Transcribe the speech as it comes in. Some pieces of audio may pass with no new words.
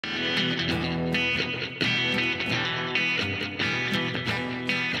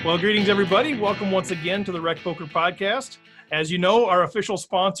Well, greetings, everybody. Welcome once again to the Rec Poker Podcast. As you know, our official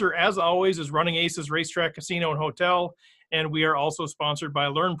sponsor, as always, is Running Aces Racetrack Casino and Hotel, and we are also sponsored by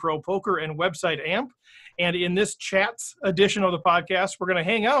Learn Pro Poker and website AMP. And in this chats edition of the podcast, we're going to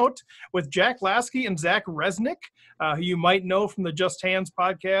hang out with Jack Laskey and Zach Resnick, who you might know from the Just Hands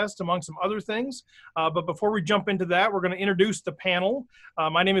podcast, among some other things. But before we jump into that, we're going to introduce the panel.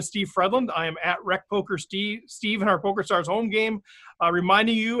 My name is Steve Fredland. I am at Rec Poker Steve in our Poker Stars home game,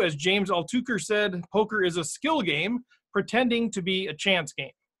 reminding you, as James Altucher said, poker is a skill game, pretending to be a chance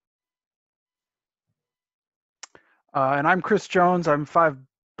game. And I'm Chris Jones. I'm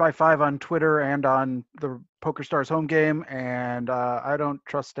 5x5 on Twitter and on the Poker Stars home game, and I don't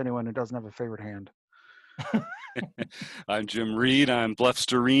trust anyone who doesn't have a favorite hand. I'm Jim Reed. I'm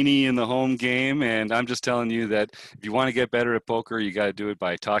Bluffsterini in the home game, and I'm just telling you that if you want to get better at poker, you got to do it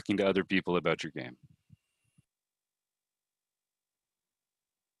by talking to other people about your game.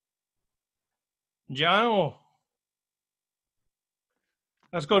 John,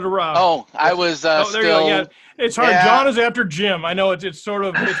 let's go to Rob. Oh, I was there still. You go. Yeah, it's hard. Yeah. John is after Jim. I know it's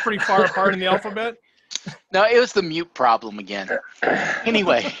pretty far apart in the alphabet. No, it was the mute problem again.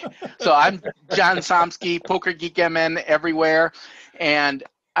 Anyway, so I'm John Somsky, Poker Geek MN everywhere, and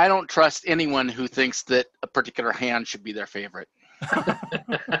I don't trust anyone who thinks that a particular hand should be their favorite.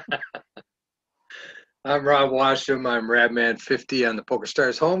 I'm Rob Washam. I'm Radman50 on the Poker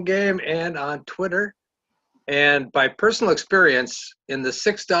Stars home game and on Twitter. And by personal experience, in the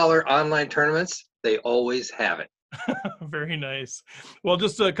 $6 online tournaments, they always have it. Very nice. Well,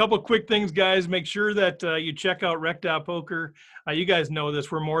 just a couple of quick things, guys. Make sure that you check out Rec.Poker. You guys know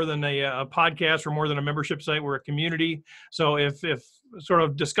this. We're more than a podcast. We're more than a membership site. We're a community. So if sort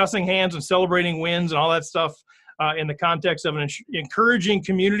of discussing hands and celebrating wins and all that stuff in the context of an encouraging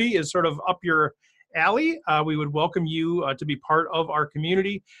community is sort of up your alley, we would welcome you to be part of our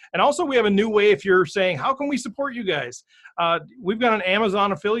community. And also, we have a new way. If you're saying, how can we support you guys? We've got an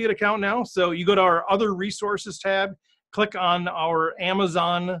Amazon affiliate account now. So you go to our other resources tab, click on our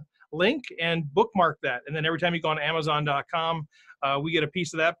Amazon link and bookmark that. And then every time you go on Amazon.com, we get a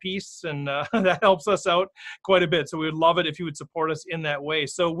piece of that piece, and that helps us out quite a bit. So we would love it if you would support us in that way.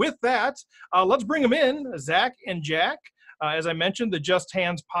 So with that, let's bring them in, Zach and Jack. As I mentioned, the Just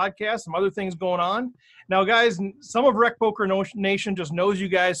Hands podcast, some other things going on. Now, guys, some of Rec Poker Nation just knows you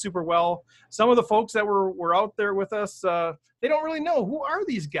guys super well. Some of the folks that were out there with us, they don't really know who are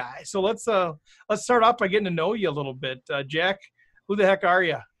these guys. So let's start off by getting to know you a little bit. Jack, who the heck are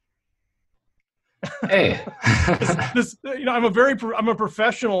you? Hey, I'm a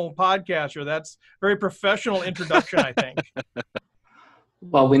professional podcaster. That's very professional introduction, I think.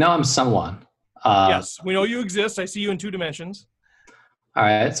 Well, we know I'm someone. Yes, we know you exist. I see you in 2 dimensions. All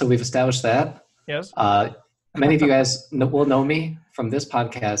right, so we've established that. Yes. Many of you guys will know me from this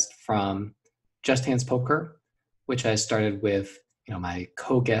podcast from Just Hands Poker, which I started with my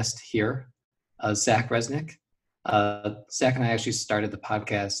co-guest here, Zach Resnick. Zach and I actually started the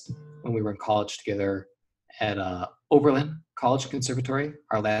podcast when we were in college together at Oberlin College Conservatory,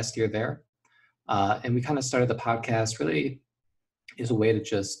 our last year there. And we kind of started the podcast really as a way to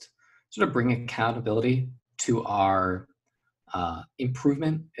just sort of bring accountability to our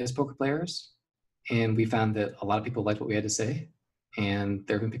improvement as poker players. And we found that a lot of people liked what we had to say. And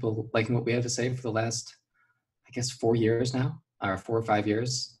there have been people liking what we had to say for the last, 4 years now, or 4 or 5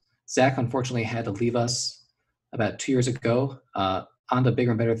 years. Zach, unfortunately, had to leave us about 2 years ago on to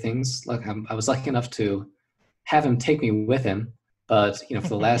bigger and better things. Look, I was lucky enough to have him take me with him. But, for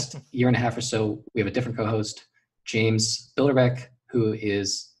the last year and a half or so, we have a different co-host, James Bilderbeck, who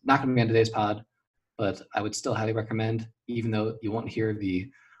is not going to be on today's pod, but I would still highly recommend, even though you won't hear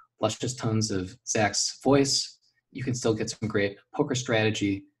the luscious tones of Zach's voice, you can still get some great poker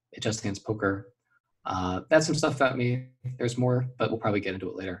strategy at Just Hands Poker. That's some stuff about me. There's more, but we'll probably get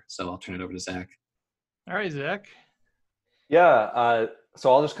into it later. So I'll turn it over to Zach. All right, Zach. Yeah,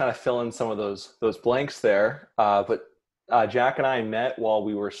 so I'll just kind of fill in some of those blanks there. But Jack and I met while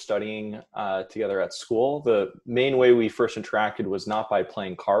we were studying together at school. The main way we first interacted was not by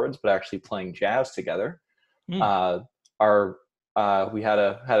playing cards, but actually playing jazz together. We had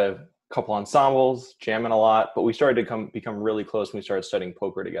a couple ensembles, jamming a lot, but we started to become really close when we started studying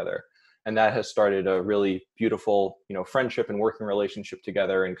poker together. And that has started a really beautiful, friendship and working relationship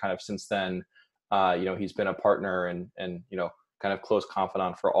together. And kind of since then, he's been a partner and kind of close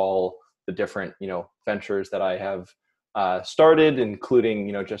confidant for all the different, ventures that I have started,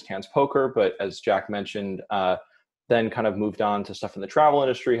 including, Just Hands Poker. But as Jack mentioned, then kind of moved on to stuff in the travel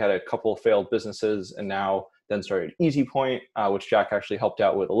industry, had a couple of failed businesses, and now then started Easy Point, which Jack actually helped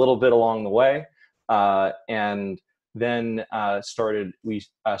out with a little bit along the way. And Then we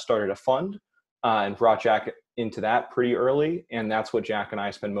started a fund and brought Jack into that pretty early. And that's what Jack and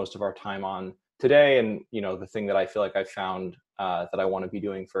I spend most of our time on today. And, the thing that I feel like I found that I want to be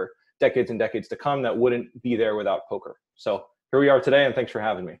doing for decades and decades to come that wouldn't be there without poker. So here we are today, and thanks for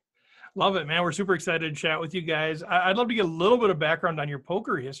having me. Love it, man. We're super excited to chat with you guys. I'd love to get a little bit of background on your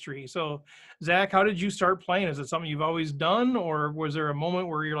poker history. So, Zach, how did you start playing? Is it something you've always done, or was there a moment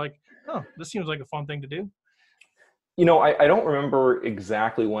where you're like, oh, this seems like a fun thing to do? I don't remember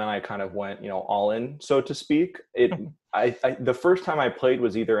exactly when I kind of went, all in, so to speak. The first time I played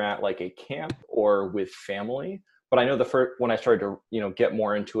was either at like a camp or with family. But I know the first when I started to, get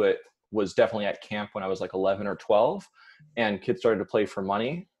more into it was definitely at camp when I was like 11 or 12, and kids started to play for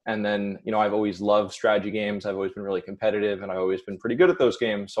money. And then, I've always loved strategy games. I've always been really competitive, and I've always been pretty good at those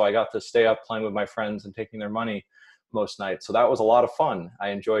games. So I got to stay up playing with my friends and taking their money most nights. So that was a lot of fun. I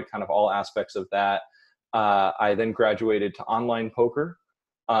enjoyed kind of all aspects of that. I then graduated to online poker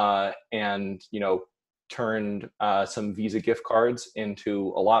and, turned some Visa gift cards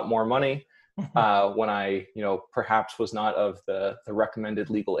into a lot more money when I, perhaps was not of the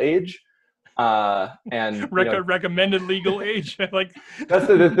recommended legal age. And recommended legal age. Like that's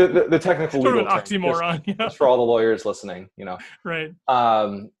the technical sort legal of an oxymoron. Term, just for all the lawyers listening, Right.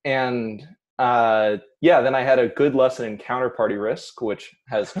 Then I had a good lesson in counterparty risk, which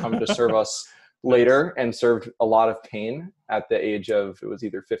has come to serve us later and served a lot of pain at the age of, it was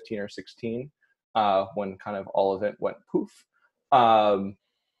either 15 or 16, when kind of all of it went poof.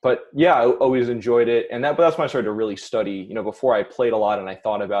 But yeah, I always enjoyed it. And that's when I started to really study, before I played a lot and I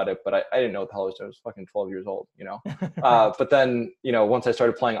thought about it, but I didn't know what the hell I was doing. I was fucking 12 years old, But then, once I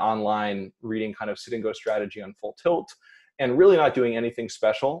started playing online, reading kind of sit and go strategy on Full Tilt, and really not doing anything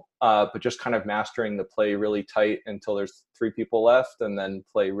special, but just kind of mastering the play really tight until there's 3 people left, and then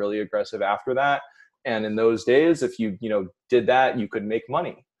play really aggressive after that. And in those days, if you, did that, you could make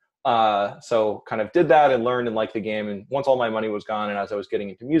money. So kind of did that and learned and liked the game. And once all my money was gone, and as I was getting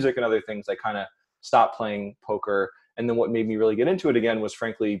into music and other things, I kind of stopped playing poker. And then what made me really get into it again was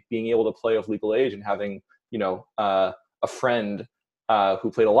frankly being able to play of legal age and having, a friend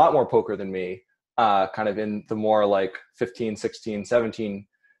who played a lot more poker than me, kind of in the more like 15, 16, 17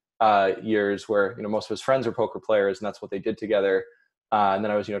 years where, most of his friends are poker players, and that's what they did together. And then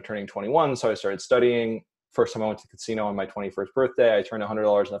I was, turning 21. So I started studying. First time I went to the casino on my 21st birthday, I turned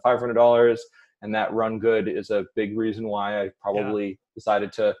 $100 into $500, and that run good is a big reason why I probably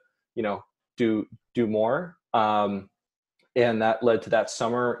decided to, do more. And that led to that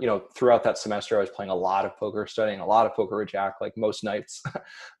summer, throughout that semester, I was playing a lot of poker, studying a lot of poker with Jack, like most nights.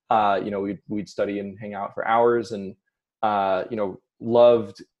 We'd study and hang out for hours, and,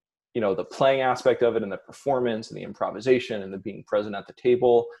 loved, the playing aspect of it, and the performance and the improvisation and the being present at the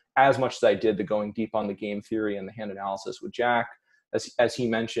table, as much as I did the going deep on the game theory and the hand analysis with Jack. As he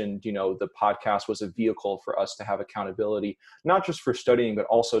mentioned, the podcast was a vehicle for us to have accountability, not just for studying, but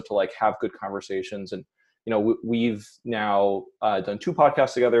also to like have good conversations. And, we've now done 2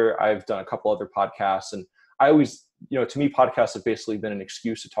 podcasts together. I've done a couple other podcasts, and I always, to me, podcasts have basically been an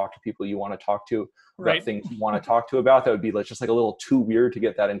excuse to talk to people you want to talk to about things you want to talk to about. That would be like just like a little too weird to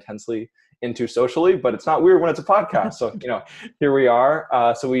get that intensely into socially, but it's not weird when it's a podcast. So, here we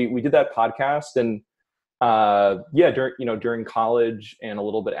are. So we did that podcast, and during college and a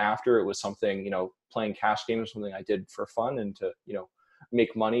little bit after, it was something, playing cash games, something I did for fun and to,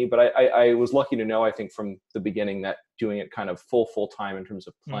 make money. But I was lucky to know, I think from the beginning, that doing it kind of full time in terms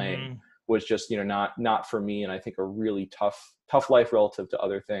of playing was just, not for me. And I think a really tough life relative to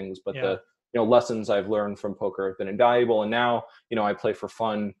other things, but the lessons I've learned from poker have been invaluable. And now, I play for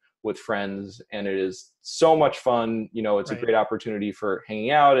fun with friends, and it is so much fun. It's a great opportunity for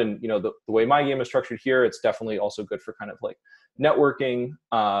hanging out, and the way my game is structured here, it's definitely also good for kind of like networking.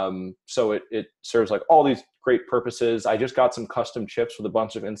 So it serves like all these great purposes. I just got some custom chips with a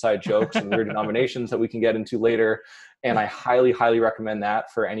bunch of inside jokes and weird denominations that we can get into later, and I highly recommend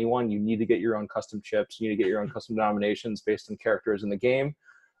that for anyone. You need to get your own custom chips. You need to get your own custom denominations based on characters in the game.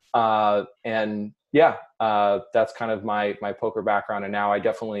 That's kind of my poker background. And now I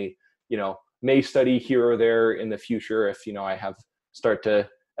definitely, may study here or there in the future if, I start to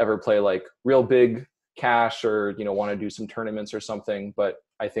ever play like real big cash or, want to do some tournaments or something. But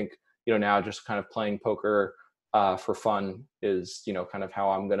I think, now just kind of playing poker, for fun is, kind of how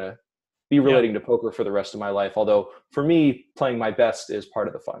I'm going to be relating to poker for the rest of my life. Although for me, playing my best is part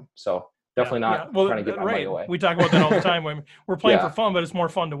of the fun. So definitely not trying to give my money away. We talk about that all the time when we're playing for fun, but it's more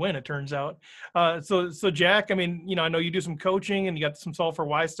fun to win, it turns out. So Jack, I mean, I know you do some coaching and you got some Solve for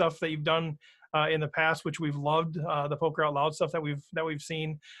Why stuff that you've done in the past, which we've loved, the Poker Out Loud stuff that we've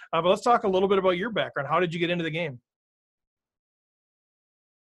seen. But let's talk a little bit about your background. How did you get into the game?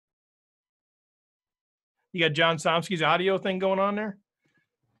 You got John Somsky's audio thing going on there?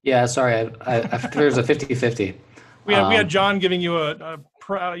 Yeah, sorry. There's a 50-50. We had John giving you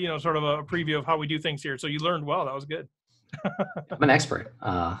sort of a preview of how we do things here. So you learned well. That was good. I'm an expert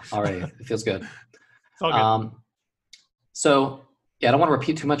already. It feels good. It's all good. So yeah, I don't want to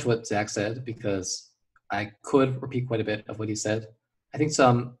repeat too much what Zach said because I could repeat quite a bit of what he said. I think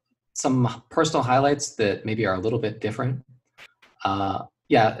some personal highlights that maybe are a little bit different.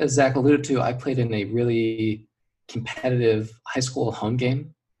 Yeah, as Zach alluded to, I played in a really competitive high school home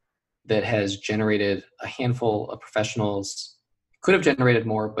game that has generated a handful of professionals. Could have generated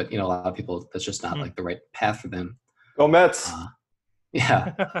more, but a lot of people, that's just not like the right path for them. Go Mets.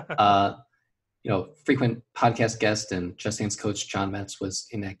 Yeah. Frequent podcast guest and Just Dance coach John Metz was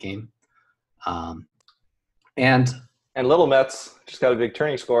in that game. And Little Mets just got a big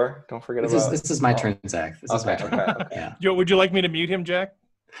turning score. Don't forget this is my turn, Zach. This is my turn. Okay. Yeah. Joe, would you like me to mute him, Jack?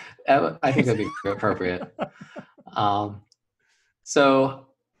 I think that'd be appropriate. So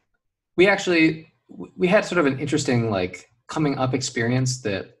we had sort of an interesting like coming up experience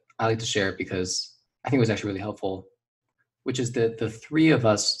that I like to share because I think it was actually really helpful, which is that the three of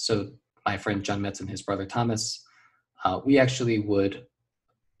us, so my friend John Metz and his brother Thomas, we actually would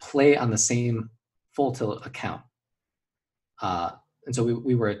play on the same full tilt account. And so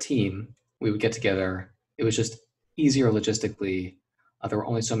we were a team. We would get together. It was just easier logistically. There were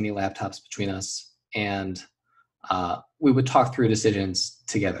only so many laptops between us, and we would talk through decisions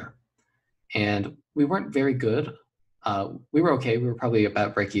together. And we weren't very good. We were okay. We were probably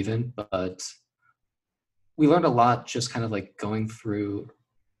about break even, but we learned a lot just kind of like going through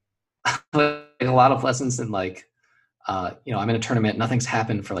like a lot of lessons in like, I'm in a tournament, nothing's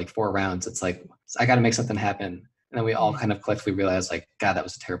happened for like 4 rounds. It's like, I got to make something happen. And then we all kind of collectively realized like, God, that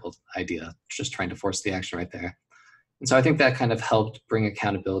was a terrible idea. Just trying to force the action right there. And so I think that kind of helped bring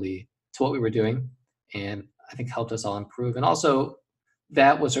accountability to what we were doing. And I think helped us all improve. And also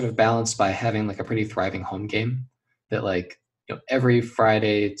that was sort of balanced by having like a pretty thriving home game that like, every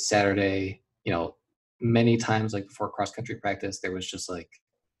Friday, Saturday, many times like before cross country practice, there was just like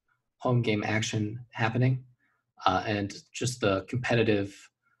home game action happening. And just the competitive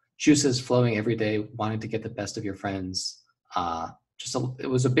juices flowing every day, wanting to get the best of your friends. It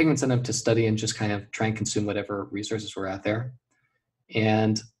was a big incentive to study and just kind of try and consume whatever resources were out there.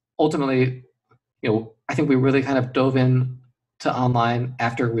 And ultimately, I think we really kind of dove in to online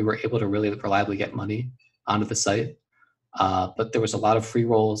after we were able to really reliably get money onto the site. But there was a lot of free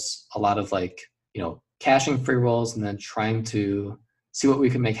rolls, a lot of like, caching free rolls and then trying to see what we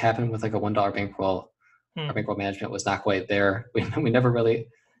could make happen with like a $1 bankroll. Our bankroll management was not quite there. We never really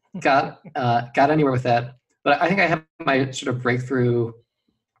got anywhere with that. But I think I had my sort of breakthrough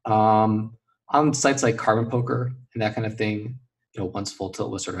on sites like Carbon Poker and that kind of thing, once Full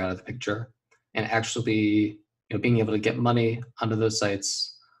Tilt was sort of out of the picture. And actually, being able to get money onto those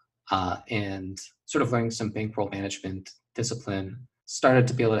sites and sort of learning some bankroll management discipline, started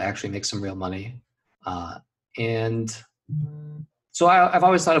to be able to actually make some real money. And so I've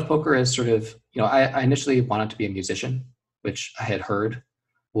always thought of poker as sort of, I initially wanted to be a musician, which I had heard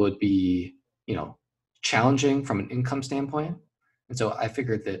would be, challenging from an income standpoint. And so I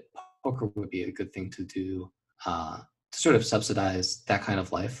figured that poker would be a good thing to do to sort of subsidize that kind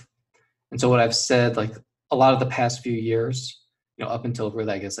of life. And so what I've said, like a lot of the past few years, up until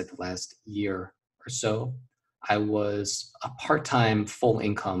really, I guess like the last year or so, I was a part-time full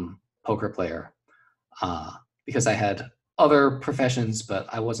income poker player because I had other professions, but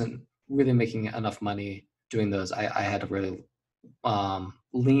I wasn't really making enough money doing those. I had to really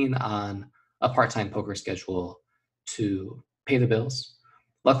lean on a part-time poker schedule to pay the bills.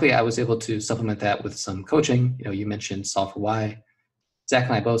 Luckily, I was able to supplement that with some coaching. You mentioned Solve for Why. Zach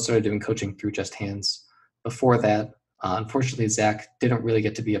and I both started doing coaching through Just Hands. Before that, unfortunately, Zach didn't really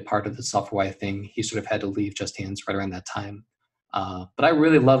get to be a part of the Solve for Why thing. He sort of had to leave Just Hands right around that time. But I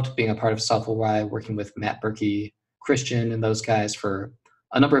really loved being a part of Solve for Why, working with Matt Berkey, Christian, and those guys for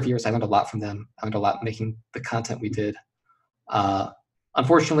a number of years. I learned a lot from them. I learned a lot making the content we did.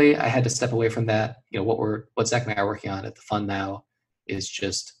 Unfortunately, I had to step away from that. What Zach and I are working on at the fund now is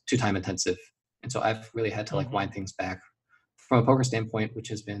just too time intensive. And so I've really had to like wind things back from a poker standpoint, which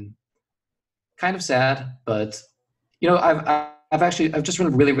has been kind of sad. But, I've just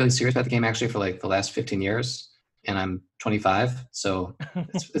been really, really serious about the game actually for like the last 15 years, and I'm 25. So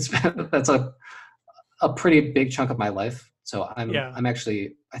that's a pretty big chunk of my life. So I'm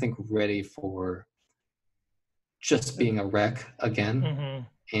actually, I think, ready for just being a wreck again.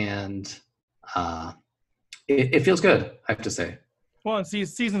 And it feels good, I have to say. Well, and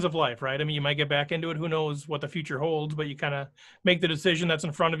seasons of life, right? I mean, you might get back into it. Who knows what the future holds? But you kind of make the decision that's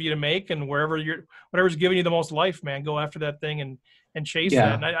in front of you to make, and whatever's giving you the most life, man, go after that thing and chase that.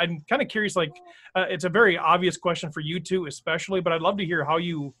 Yeah. And I'm kind of curious, like, it's a very obvious question for you two, especially, but I'd love to hear how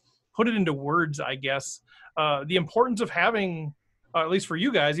you put it into words. I guess the importance of having, at least for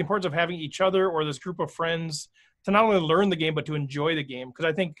you guys, the importance of having each other or this group of friends to not only learn the game but to enjoy the game. Because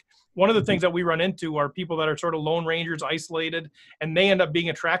I think one of the things that we run into are people that are sort of lone rangers, isolated, and they end up being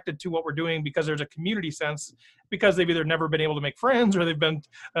attracted to what we're doing because there's a community sense, because they've either never been able to make friends or they've been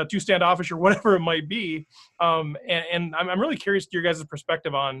too standoffish or whatever it might be. And I'm really curious to your guys'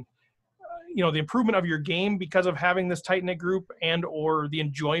 perspective on, the improvement of your game because of having this tight-knit group and or the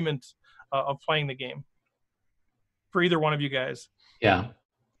enjoyment of playing the game for either one of you guys. Yeah.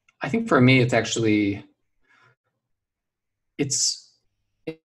 I think for me, it's actually, it's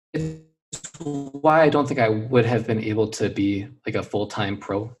why I don't think I would have been able to be like a full-time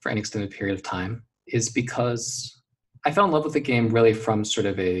pro for any extended period of time, is because I fell in love with the game really from sort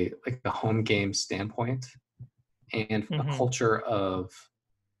of a home game standpoint, and a culture of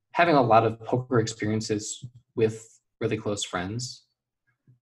having a lot of poker experiences with really close friends.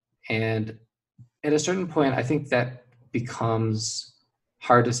 And at a certain point, I think that becomes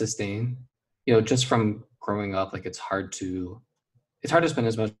hard to sustain, just from growing up. Like it's hard to spend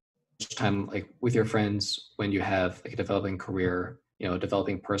as much time like with your friends when you have like a developing career,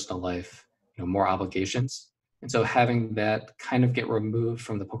 developing personal life, more obligations. And so having that kind of get removed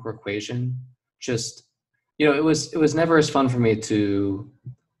from the poker equation, just, it was never as fun for me to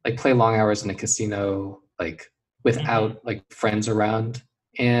like play long hours in a casino, like without like friends around.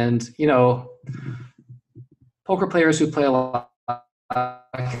 And, poker players who play a lot of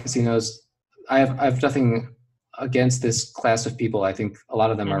casinos, I have nothing against this class of people. I think a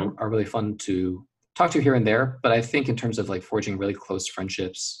lot of them are really fun to talk to here and there. But I think in terms of like forging really close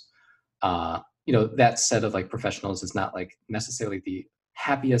friendships, that set of like professionals is not like necessarily the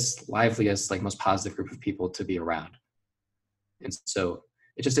happiest, liveliest, like most positive group of people to be around. And so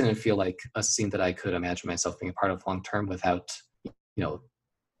it just didn't feel like a scene that I could imagine myself being a part of long term without,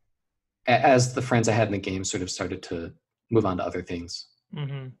 as the friends I had in the game sort of started to move on to other things.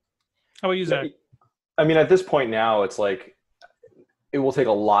 Mm-hmm. How about you, Zach? I mean, at this point now, it's like it will take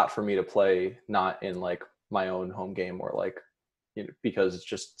a lot for me to play not in like my own home game, or like, because it's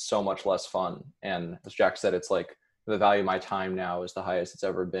just so much less fun. And as Jack said, it's like the value of my time now is the highest it's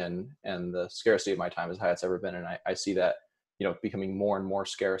ever been, and the scarcity of my time is the highest it's ever been. And I see that, becoming more and more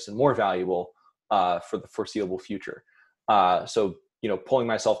scarce and more valuable for the foreseeable future. So, pulling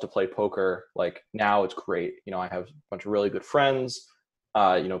myself to play poker, like now it's great. I have a bunch of really good friends,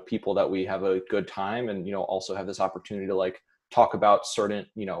 people that we have a good time, and, also have this opportunity to like talk about certain,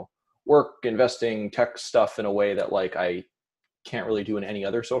 work, investing, tech stuff in a way that like I can't really do in any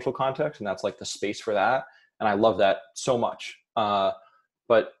other social context. And that's like the space for that. And I love that so much.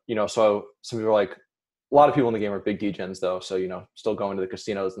 But, so some people are like, a lot of people in the game are big degens though. So, still going to the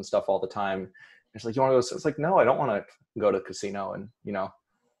casinos and stuff all the time. It's like, you want to go? It's like, no, I don't want to go to the casino and,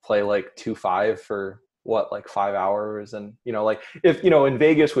 play like 2-5 for like 5 hours. And, like if, in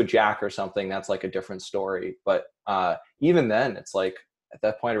Vegas with Jack or something, that's like a different story. But even then it's like, at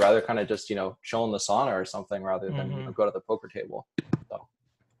that point, I'd rather kind of just, chill in the sauna or something rather than go to the poker table. So.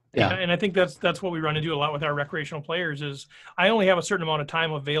 Yeah. And I think that's what we run into a lot with our recreational players is I only have a certain amount of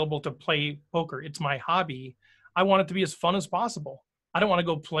time available to play poker. It's my hobby. I want it to be as fun as possible. I don't want to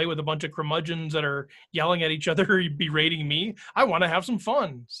go play with a bunch of curmudgeons that are yelling at each other or berating me. I want to have some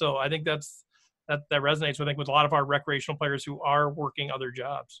fun. So I think that resonates, I think, with a lot of our recreational players who are working other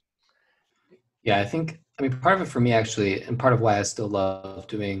jobs. Yeah, I mean, part of it for me actually, and part of why I still love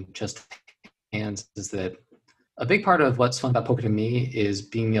doing Just Hands, is that a big part of what's fun about poker to me is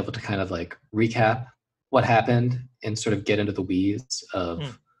being able to kind of like recap what happened and sort of get into the weeds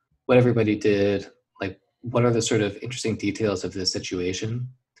of what everybody did, like what are the sort of interesting details of this situation.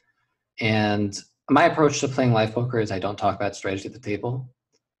 And my approach to playing live poker is I don't talk about strategy at the table,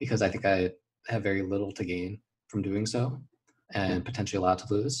 because I think I have very little to gain from doing so and potentially a lot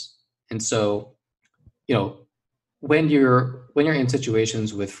to lose. And so, when you're in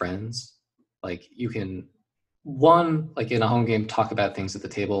situations with friends, like you can, one, like in a home game, talk about things at the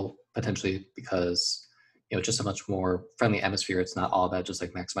table, potentially because, just a much more friendly atmosphere. It's not all about just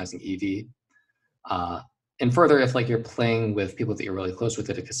like maximizing EV. And further, if like you're playing with people that you're really close with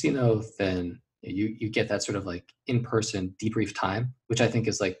at a casino, then you get that sort of like in-person debrief time, which I think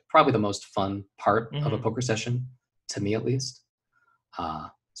is like probably the most fun part of a poker session, to me at least.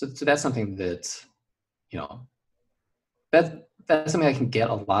 So that's something that, that's something I can get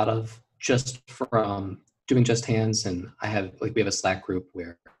a lot of just from doing Just Hands, and we have a Slack group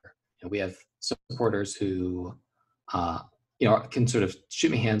where we have supporters who can sort of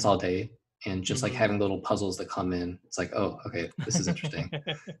shoot me hands all day, and just like having little puzzles that come in, it's like, oh, okay, this is interesting.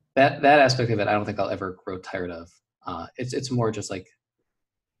 that aspect of it, I don't think I'll ever grow tired of. It's more just like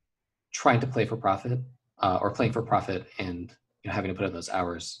trying to play for profit, or playing for profit, and having to put in those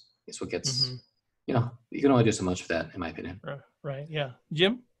hours is what gets you can only do so much of that, in my opinion. Right. Yeah.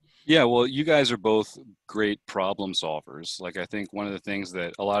 Jim? Yeah, well, you guys are both great problem solvers. Like, I think one of the things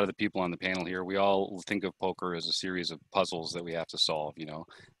that a lot of the people on the panel here, we all think of poker as a series of puzzles that we have to solve,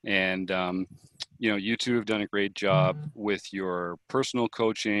 and, you two have done a great job with your personal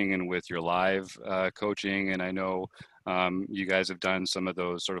coaching and with your live coaching. And I know you guys have done some of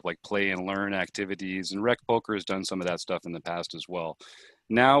those sort of like play and learn activities, and Rec Poker has done some of that stuff in the past as well.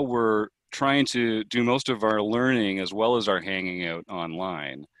 Now we're trying to do most of our learning as well as our hanging out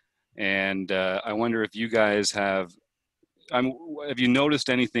online. And I wonder if you guys have you noticed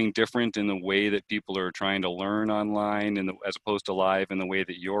anything different in the way that people are trying to learn online as opposed to live, in the way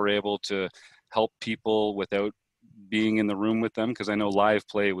that you're able to help people without being in the room with them? Because I know live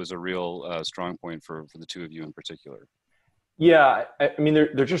play was a real strong point for the two of you in particular. Yeah, I mean,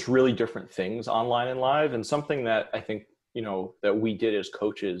 they're just really different things, online and live. And something that I think, that we did as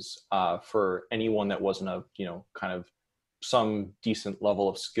coaches for anyone that wasn't kind of some decent level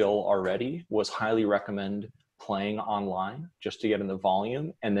of skill already, was highly recommend playing online just to get in the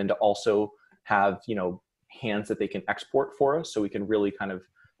volume, and then to also have hands that they can export for us, so we can really kind of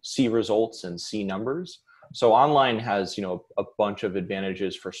see results and see numbers. So online has a bunch of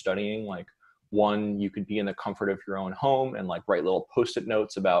advantages for studying. Like, one, you could be in the comfort of your own home and like write little post-it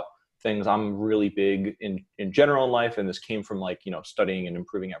notes about things. I'm really big in general in life, and this came from studying and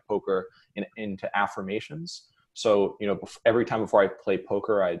improving at poker into affirmations. So, every time before I play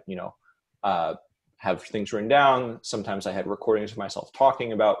poker, I, have things written down. Sometimes I had recordings of myself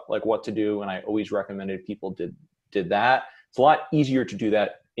talking about like what to do. And I always recommended people did that. It's a lot easier to do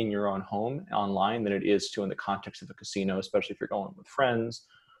that in your own home online than it is to in the context of a casino, especially if you're going with friends.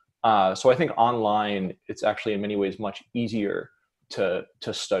 So I think online, it's actually in many ways much easier to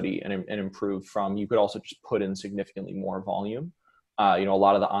study and improve from. You could also just put in significantly more volume. A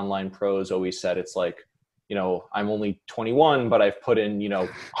lot of the online pros always said it's like, I'm only 21, but I've put in,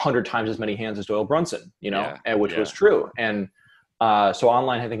 100 times as many hands as Doyle Brunson, which was true. And so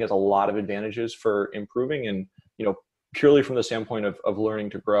online, I think, has a lot of advantages for improving. And, purely from the standpoint of learning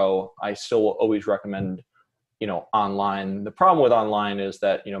to grow, I still will always recommend, online. The problem with online is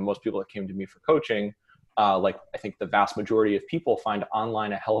that, most people that came to me for coaching, I think the vast majority of people find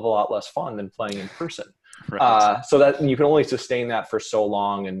online a hell of a lot less fun than playing in person. Right. So that you can only sustain that for so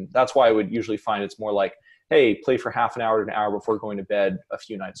long. And that's why I would usually find it's more like, hey, play for half an hour to an hour before going to bed a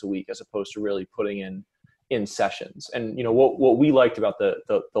few nights a week, as opposed to really putting in sessions. And, what we liked about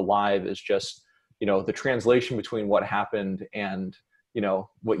the live is just, the translation between what happened and,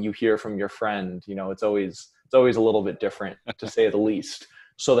 what you hear from your friend. It's always a little bit different, to say the least.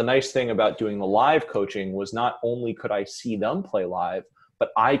 So the nice thing about doing the live coaching was not only could I see them play live,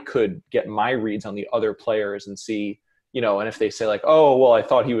 but I could get my reads on the other players and see, and if they say like, oh, well, I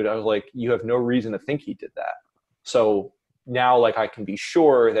thought he would, I was like, you have no reason to think he did that. So now, like, I can be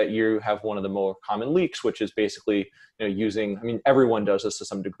sure that you have one of the more common leaks, which is basically, everyone does this to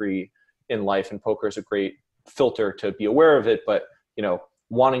some degree in life, and poker is a great filter to be aware of it, but,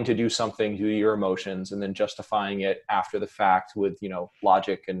 wanting to do something due to your emotions and then justifying it after the fact with,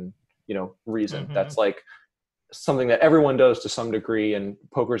 logic and, reason. That's like something that everyone does to some degree, and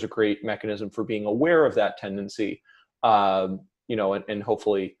poker is a great mechanism for being aware of that tendency. And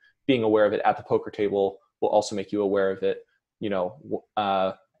hopefully being aware of it at the poker table will also make you aware of it,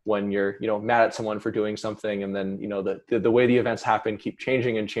 when you're, mad at someone for doing something, and then, the way the events happen keep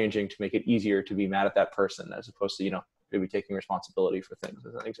changing and changing to make it easier to be mad at that person, as opposed to, maybe taking responsibility for things,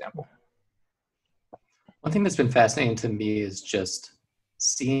 as an example. One thing that's been fascinating to me is just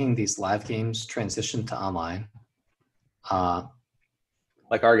seeing these live games transition to online.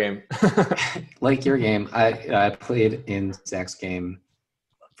 Like our game. Like your game. I played in Zach's game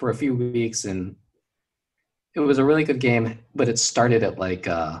for a few weeks, and it was a really good game, but it started at like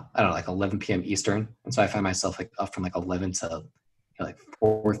 11 p.m. Eastern. And so I find myself like up from like 11 to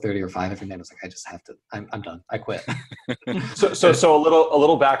 4:30 or 5 every night. I was like, I just have to, I'm done. I quit. So a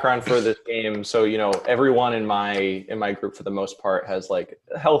little background for this game. So, everyone in my group for the most part has like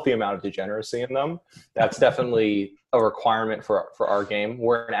a healthy amount of degeneracy in them. That's definitely a requirement for our game.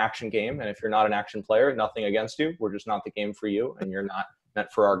 We're an action game. And if you're not an action player, nothing against you. We're just not the game for you, and you're not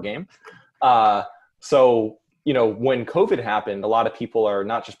meant for our game. So you know, when COVID happened, a lot of people are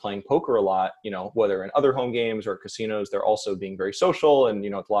not just playing poker a lot, you know, whether in other home games or casinos, they're also being very social. And, you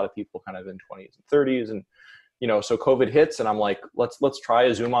know, it's a lot of people kind of in 20s and 30s. And, you know, so COVID hits and I'm like, let's try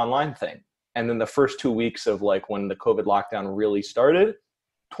a Zoom online thing. And then the first 2 weeks of like when the COVID lockdown really started,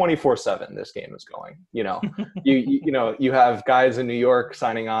 24/7 this game is going, you know. You know, you have guys in New York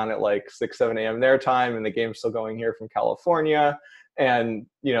signing on at like 6-7 a.m. their time, and the game's still going here from California. And,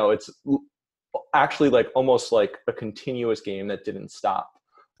 you know, it's actually like almost like a continuous game that didn't stop.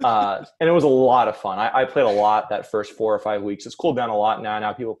 And it was a lot of fun. I played a lot that first 4 or 5 weeks. It's cooled down a lot now.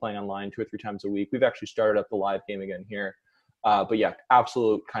 Now people playing online 2 or 3 times a week. We've actually started up the live game again here. But yeah,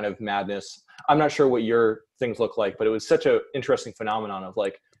 absolute kind of madness. I'm not sure what your things look like, but it was such an interesting phenomenon of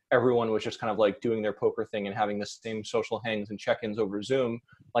like everyone was just kind of like doing their poker thing and having the same social hangs and check-ins over Zoom,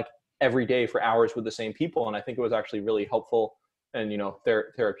 like every day for hours with the same people. And I think it was actually really helpful and, you know,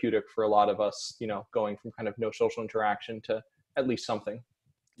 therapeutic for a lot of us, you know, going from kind of no social interaction to at least something.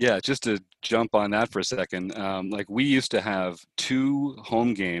 Yeah, just to jump on that for a second, like we used to have 2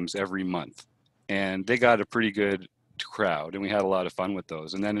 home games every month, and they got a pretty good crowd, and we had a lot of fun with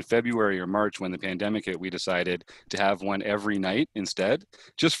those. And then in February or March, when the pandemic hit, we decided to have one every night instead,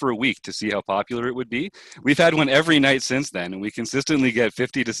 just for a week to see how popular it would be. We've had one every night since then, and we consistently get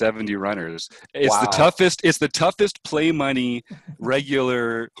 50 to 70 runners. It's Wow. the toughest play money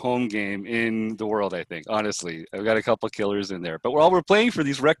regular home game in the world, I think. Honestly, I've got a couple killers in there, but we're playing for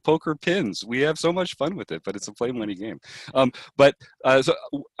these rec poker pins. We have so much fun with it, but it's a play money game. So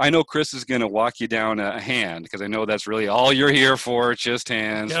I know Chris is going to walk you down a hand, because I know that's really all you're here for. Just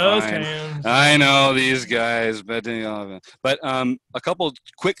hands. Just Fine. hands. I know these guys, but a couple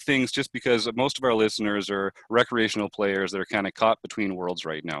quick things, just because most of our listeners are recreational players that are kind of caught between worlds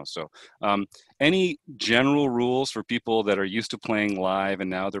right now. So any general rules for people that are used to playing live and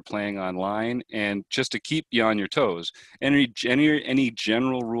now they're playing online, and just to keep you on your toes, any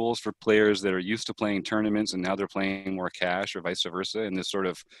general rules for players that are used to playing tournaments and now they're playing more cash, or vice versa, in this sort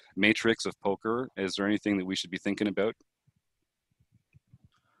of matrix of poker? Is there anything that we should be thinking about?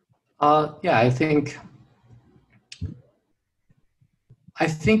 Yeah, I think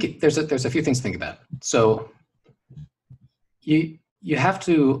there's a few things to think about. So you have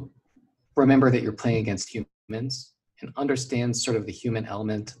to remember that you're playing against humans and understand sort of the human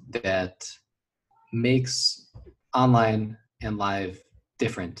element that makes online and live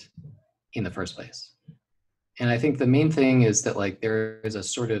different in the first place. And I think the main thing is that like there is a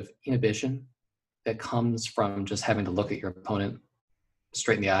sort of inhibition that comes from just having to look at your opponent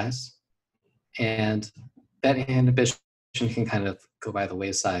straight in the eyes. And that inhibition can kind of go by the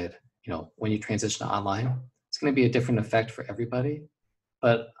wayside, you know, when you transition to online. It's going to be a different effect for everybody.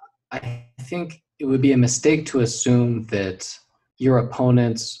 But I think it would be a mistake to assume that your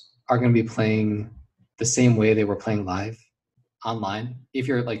opponents are going to be playing the same way they were playing live online. If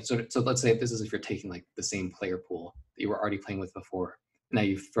you're like, so let's say if you're taking like the same player pool that you were already playing with before, now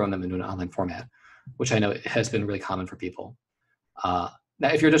you've thrown them into an online format, which I know has been really common for people. Now,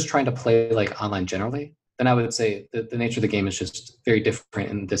 if you're just trying to play like online generally, then I would say that the nature of the game is just very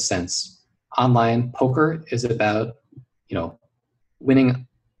different in this sense. Online poker is about, you know,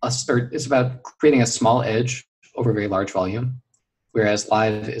 it's about creating a small edge over a very large volume, whereas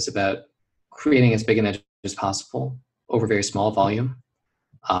live is about creating as big an edge as possible over very small volume.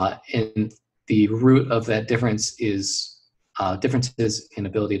 And the root of that difference is differences in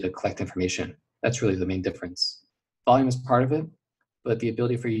ability to collect information. That's really the main difference. Volume is part of it, but the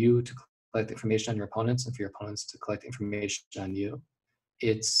ability for you to collect information on your opponents and for your opponents to collect information on you,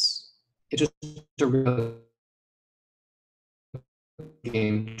 it's just a real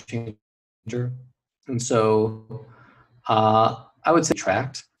game changer. And so I would say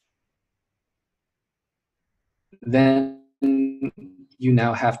tracked. Then you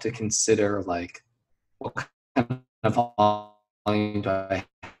now have to consider like, what kind of volume do I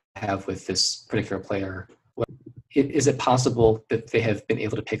have with this particular player? Is it possible that they have been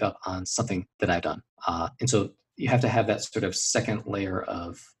able to pick up on something that I've done? And so you have to have that sort of second layer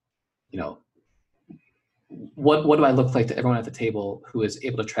of, you know, what do I look like to everyone at the table who is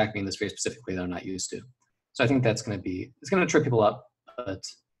able to track me in this very specific way that I'm not used to? So I think it's going to trip people up, but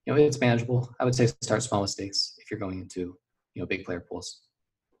you know, it's manageable. I would say start small with stakes if you're going into, you know, big player pools.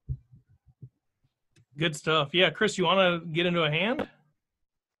 Good stuff. Yeah, Chris, you want to get into a hand?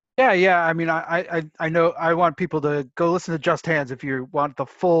 Yeah. I mean, I know I want people to go listen to Just Hands if you want the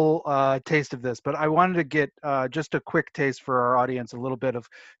full taste of this, but I wanted to get just a quick taste for our audience, a little bit of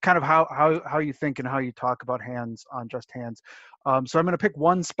kind of how you think and how you talk about hands on Just Hands. So I'm going to pick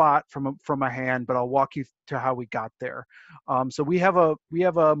one spot from a hand, but I'll walk you to how we got there. So we have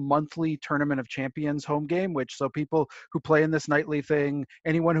a monthly Tournament of Champions home game, which so people who play in this nightly thing,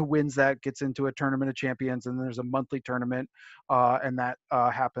 anyone who wins that gets into a Tournament of Champions, and there's a monthly tournament, and that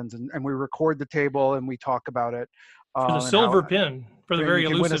happens, and we record the table and we talk about it. For the And silver pin, for the very you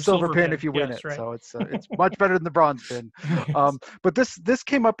can elusive win a silver pin pin if you win yes, it. right. So it's much better than the bronze pin. But this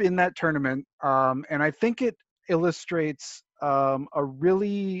came up in that tournament, and I think it illustrates a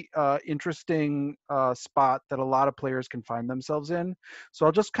really interesting spot that a lot of players can find themselves in. So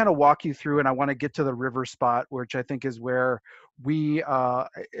I'll just kind of walk you through, and I want to get to the river spot, which I think is where we're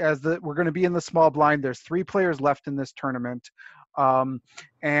going to be in the small blind. There's 3 players left in this tournament,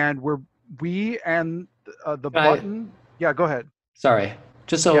 and we and the button. Yeah, go ahead. Sorry.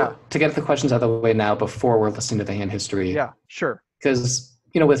 Just so Yeah. to get the questions out of the way now before we're listening to the hand history. Yeah, sure. Because,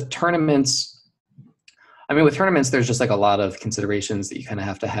 with tournaments, there's just like a lot of considerations that you kind of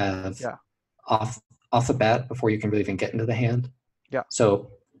have to have off the bat before you can really even get into the hand. Yeah.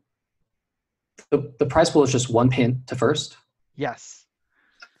 So the prize pool is just 1 pin to first? Yes.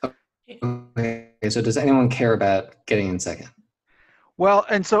 Okay. So does anyone care about getting in second? Well,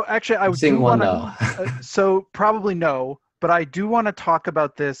 and so actually I do want to, so probably no, but I do want to talk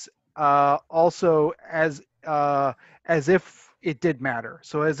about this also as if it did matter.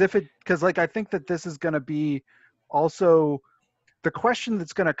 So as if because I think that this is going to be also, the question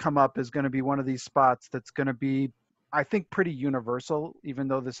that's going to come up is going to be one of these spots that's going to be, I think, pretty universal, even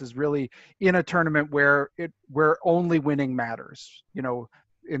though this is really in a tournament where only winning matters,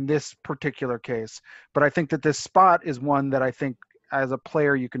 in this particular case. But I think that this spot is one that I think as a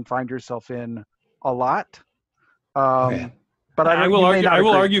player you can find yourself in a lot. Okay. But I will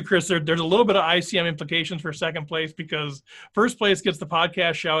argue, Chris, there's a little bit of ICM implications for second place, because first place gets the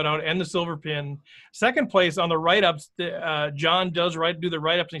podcast shout out and the silver pin. Second place on the write-ups, John does do the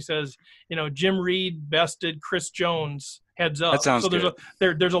write-ups, and he says, Jim Reed bested Chris Jones, heads up. That sounds so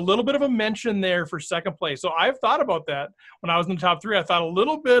there's a little bit of a mention there for second place. So I've thought about that when I was in the top 3. I thought a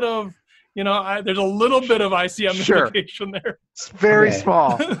little bit of, there's a little bit of ICM implication there. It's very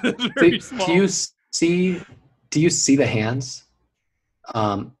small. It's very small. Do you see the hands?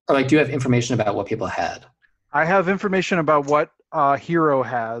 Or do you have information about what people had? I have information about what hero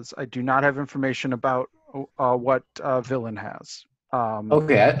has. I do not have information about what villain has.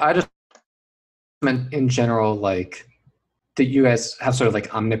 Okay, I just meant in general, that you guys have sort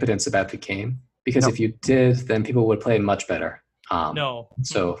of omnipotence about the game? Because if you did, then people would play much better. No.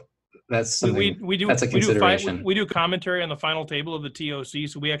 So that's something. That's a we consideration. We do commentary on the final table of the TOC.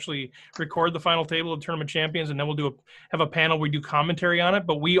 So we actually record the final table of Tournament Champions, and then we'll have a panel where we do commentary on it.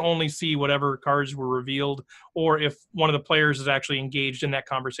 But we only see whatever cards were revealed, or if one of the players is actually engaged in that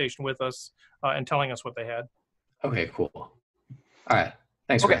conversation with us and telling us what they had. Okay, cool. All right.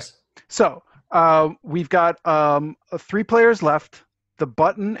 Thanks, Chris. So we've got 3 players left. The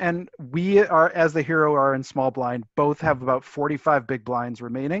button and we are, as the hero, are in small blind. Both have about 45 big blinds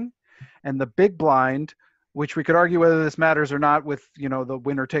remaining. And the big blind, which we could argue whether this matters or not with, the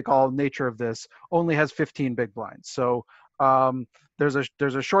winner take all nature of this, only has 15 big blinds. So there's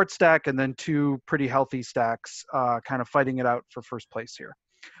a short stack and then 2 pretty healthy stacks kind of fighting it out for first place here.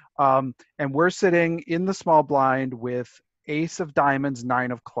 And we're sitting in the small blind with ace of diamonds,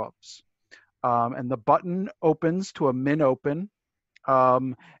 9 of clubs. And the button opens to a min open.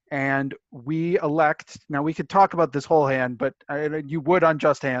 And we elect, now we could talk about this whole hand, but you would on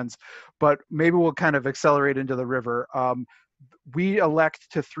just hands, but maybe we'll kind of accelerate into the river. We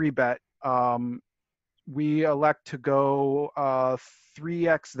elect to 3-bet. We elect to go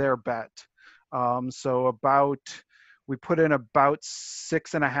 3x their bet. So we put in about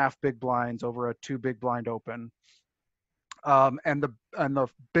 6.5 big blinds over a 2 big blind open. And the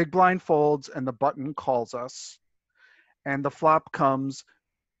big blind folds and the button calls us. And the flop comes,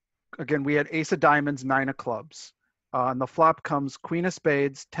 again, we had ace of diamonds, 9 of clubs. And the flop comes queen of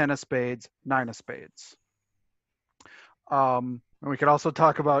spades, 10 of spades, 9 of spades. And we could also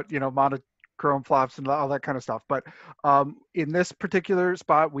talk about, monochrome flops and all that kind of stuff. But in this particular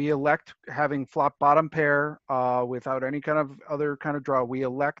spot, we elect having flop bottom pair without any kind of other kind of draw. We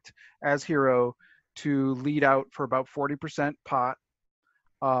elect as hero to lead out for about 40% pot.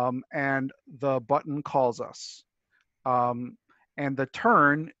 And the button calls us. And the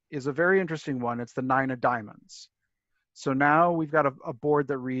turn is a very interesting one. It's the 9 of diamonds. So now we've got a board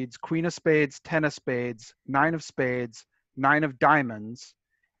that reads queen of spades, 10 of spades, 9 of spades, 9 of diamonds.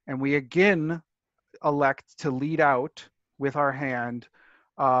 And we again elect to lead out with our hand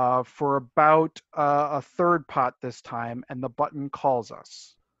for about a third pot this time, and the button calls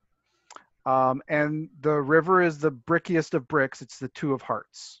us. And the river is the brickiest of bricks. It's the 2 of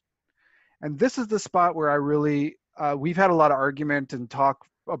hearts. And this is the spot where I really, we've had a lot of argument and talk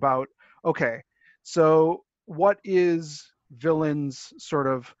about, okay, so what is villain's sort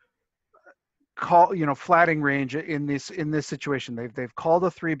of flatting range in this situation? They've called a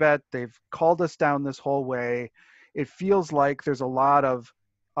 3-bet. They've called us down this whole way. It feels like there's a lot of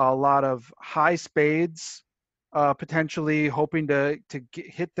high spades, potentially hoping to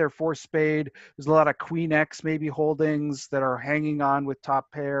hit their 4th spade. There's a lot of Queen X maybe holdings that are hanging on with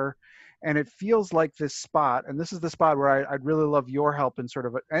top pair. And it feels like this spot, and this is the spot where I'd really love your help in sort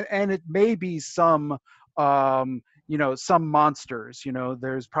of, and it may be some, some monsters,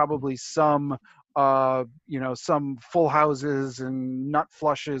 there's probably some, some full houses and nut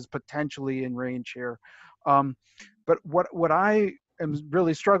flushes potentially in range here. But what I am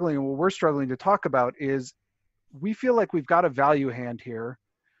really struggling, and what we're struggling to talk about is, we feel like we've got a value hand here,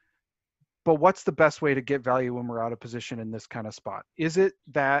 but what's the best way to get value when we're out of position in this kind of spot? Is it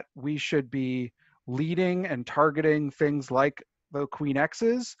that we should be leading and targeting things like the Queen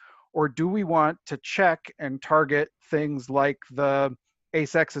X's, or do we want to check and target things like the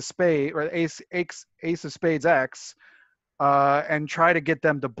Ace X of spade or Ace of Spades X, and try to get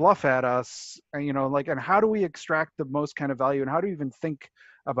them to bluff at us? And, and how do we extract the most kind of value, and how do we even think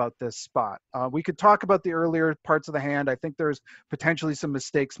about this spot? We could talk about the earlier parts of the hand. I think there's potentially some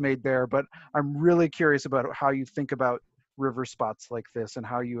mistakes made there, but I'm really curious about how you think about river spots like this and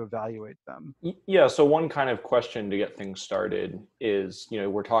how you evaluate them. Yeah, so one kind of question to get things started is,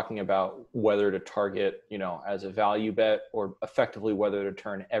 we're talking about whether to target, as a value bet, or effectively whether to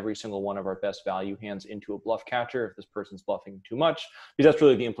turn every single one of our best value hands into a bluff catcher if this person's bluffing too much, because that's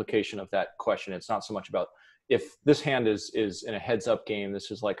really the implication of that question. It's not so much about, if this hand is in a heads up game,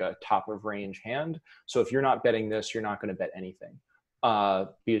 this is like a top of range hand. So if you're not betting this, you're not going to bet anything,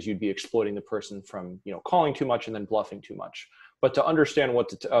 because you'd be exploiting the person from, calling too much and then bluffing too much. But to understand what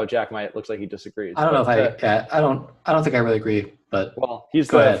to, Jack looks like he disagrees. I don't know if I don't think I really agree, but well, he's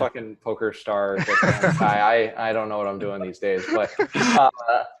the fucking poker star guy. I don't know what I'm doing these days, but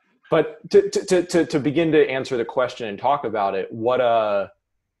to begin to answer the question and talk about it, what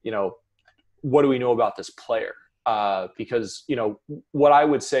do we know about this player? Because, what I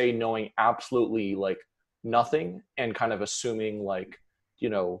would say, knowing absolutely like nothing and kind of assuming like,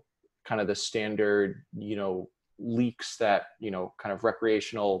 kind of the standard, leaks that, kind of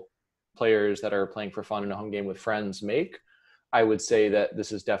recreational players that are playing for fun in a home game with friends make, I would say that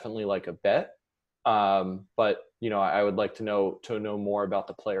this is definitely like a bet. But, I would like to know more about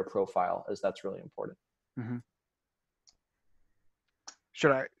the player profile, as that's really important. Mm-hmm.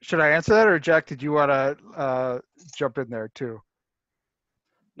 Should I answer that, or Jack, did you want to jump in there too?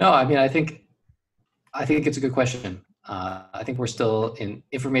 No, I mean, I think it's a good question. I think we're still in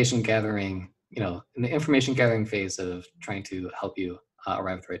information gathering, in the information gathering phase of trying to help you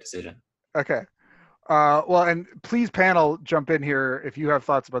arrive at the right decision. Okay. Well, and please, panel, jump in here if you have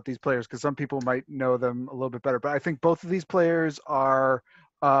thoughts about these players, because some people might know them a little bit better. But I think both of these players are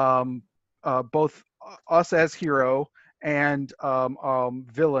both us as hero and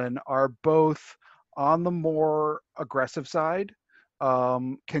villain are both on the more aggressive side,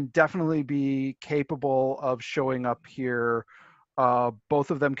 can definitely be capable of showing up here.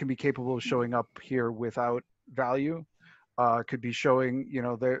 Both of them can be capable of showing up here without value. Could be showing,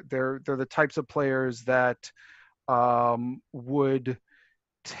 they're the types of players that would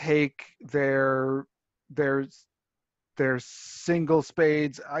take their single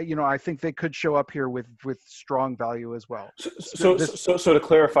spades. I think they could show up here with strong value as well. So to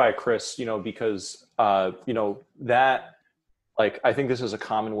clarify, Chris, because that, like, I think this is a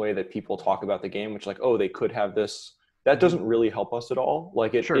common way that people talk about the game, which, like, oh, they could have this. That doesn't really help us at all.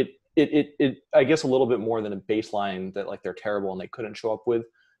 Like it I guess a little bit more than a baseline that, like, they're terrible and they couldn't show up with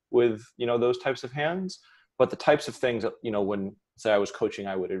those types of hands. But the types of things that, when, say, I was coaching,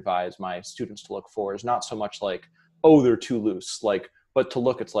 I would advise my students to look for is not so much like, oh, they're too loose, but to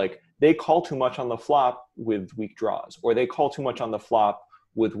look, it's like they call too much on the flop with weak draws, or they call too much on the flop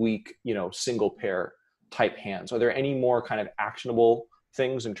with weak, single pair type hands. Are there any more kind of actionable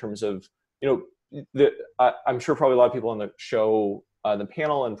things in terms of, I'm sure probably a lot of people on the show, the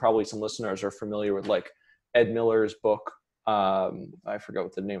panel, and probably some listeners are familiar with, like, Ed Miller's book. I forgot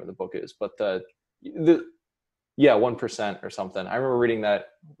what the name of the book is, but the 1% or something. I remember reading that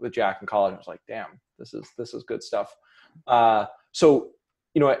with Jack in college. I was like, damn, this is good stuff. So,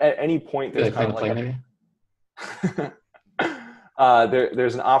 at any point, there's kind of like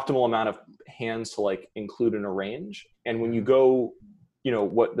there's an optimal amount of hands to, like, include in a range. And when you go,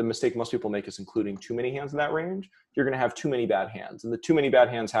 what the mistake most people make is including too many hands in that range. You're going to have too many bad hands, and the too many bad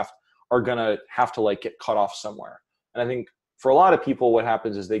hands are gonna have to like get cut off somewhere. And I think for a lot of people, what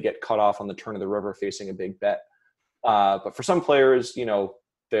happens is they get cut off on the turn of the river facing a big bet. But for some players, you know,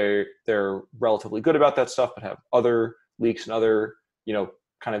 they're relatively good about that stuff, but have other leaks and other, you know,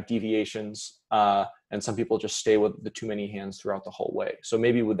 kind of deviations. And some people just stay with the too many hands throughout the whole way. So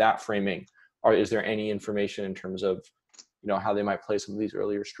maybe with that framing, is there any information in terms of, you know, how they might play some of these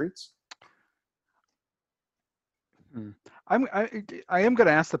earlier streets? I am going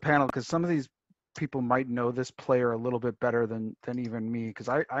to ask the panel, because some of these people might know this player a little bit better than even me, because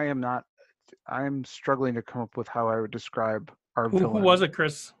I'm struggling to come up with how I would describe our Who villain. was it,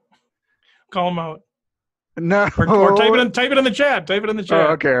 Chris? Call him out. No. Or type it in the chat. Type it in the chat.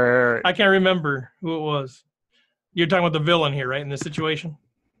 Oh, okay. Right. I can't remember who it was. You're talking about the villain here, right? In this situation?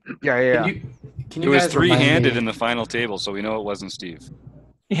 Yeah. Can It you was guys remind three-handed me- in the final table, so we know it wasn't Steve.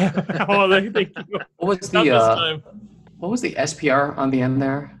 Yeah. Oh, thank you. What was Not this the time. what was the SPR on the end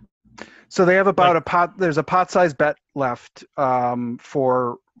there? So they have about there's a pot-sized bet left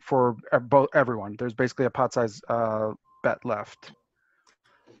for everyone. There's basically a pot-sized bet left.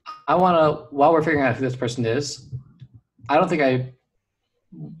 I want to, while we're figuring out who this person is, I don't think I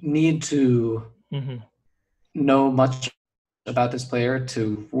need to know much about this player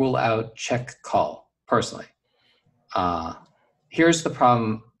to rule out check call personally. Here's the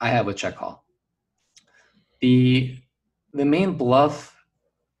problem I have with check call. The main bluff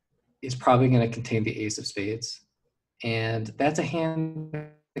is probably going to contain the ace of spades, and that's a hand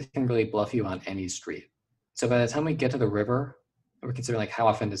that can really bluff you on any street. So by the time we get to the river, we're considering like how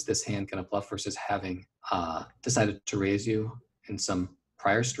often is this hand going to bluff versus having decided to raise you in some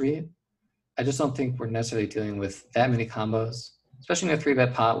prior street. I just don't think we're necessarily dealing with that many combos, especially in a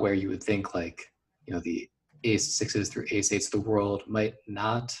 3-bet pot where you would think like, you know, the ace sixes through ace eights of the world might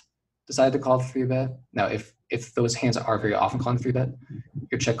not decide to call the 3-bet. Now, if those hands are very often calling 3-bet,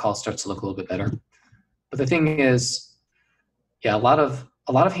 your check call starts to look a little bit better. But the thing is, yeah, a lot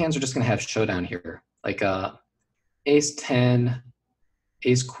of hands are just going to have showdown here, like ace 10,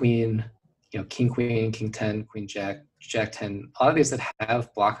 ace queen, you know, king queen, king 10, queen jack, jack 10. A lot of these that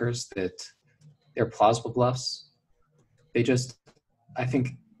have blockers that they're plausible bluffs. They just, I think,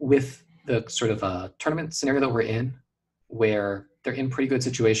 with the sort of tournament scenario that we're in, where they're in pretty good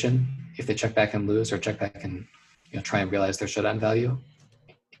situation if they check back and lose, or check back and, you know, try and realize their showdown value.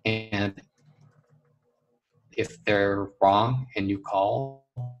 And if they're wrong and you call,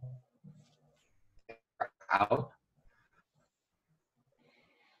 they're out.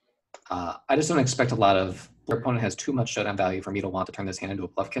 I just don't expect a lot of, your opponent has too much showdown value for me to want to turn this hand into a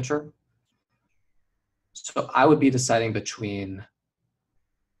bluff catcher. So I would be deciding between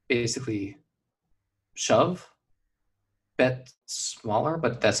basically shove, bet smaller,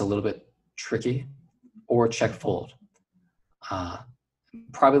 but that's a little bit tricky, or check fold.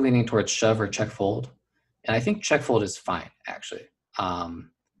 Probably leaning towards shove or check fold. And I think check fold is fine, actually.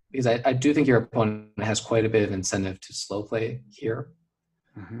 Because I do think your opponent has quite a bit of incentive to slow play here.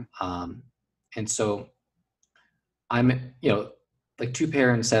 And so I'm, you know, like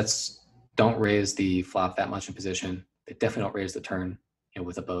 2-pair in sets don't raise the flop that much in position. They definitely don't raise the turn, you know,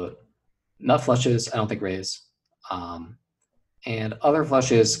 with a boat. Nut flushes, I don't think raise. And other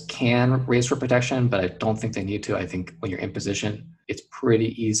flushes can raise for protection, but I don't think they need to. I think when you're in position, it's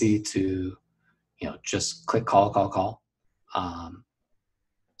pretty easy to, you know, just click call.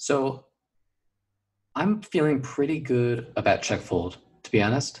 So I'm feeling pretty good about check fold, to be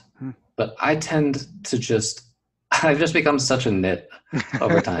honest. But I tend to I've just become such a nit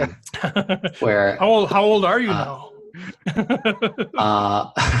over time. Where How old are you now?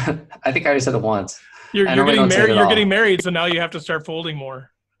 I think I already said it once. You're getting married. You're getting married, so now you have to start folding more.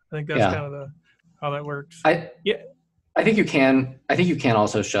 I think that's kind of how that works. I think you can. I think you can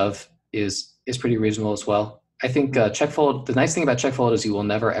also shove is pretty reasonable as well. I think check fold. The nice thing about check fold is you will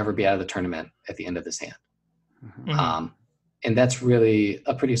never ever be out of the tournament at the end of this hand. And that's really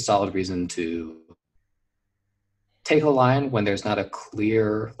a pretty solid reason to take a line when there's not a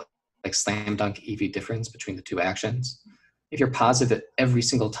clear like slam dunk EV difference between the two actions. If you're positive that every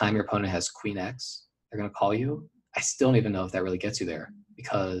single time your opponent has queen X, they're going to call you, I still don't even know if that really gets you there,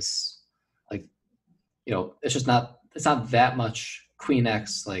 because like, you know, it's not that much queen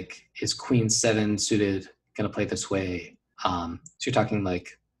X. Like, is queen 7 suited going to play this way? So you're talking like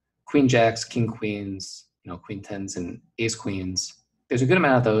queen jacks, king queens, you know, queen 10s and ace queens. There's a good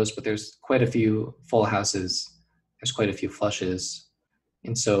amount of those, but there's quite a few full houses. There's quite a few flushes.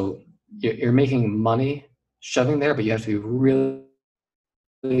 And so you're making money shoving there, but you have to be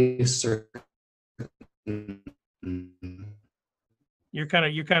really certain You're kind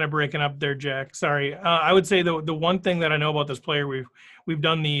of breaking up there, Jack. Sorry. I would say the one thing that I know about this player, we've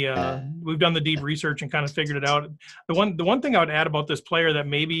done the deep research and kind of figured it out. The one thing I would add about this player that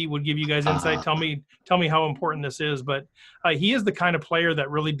maybe would give you guys insight. Tell me how important this is. But he is the kind of player that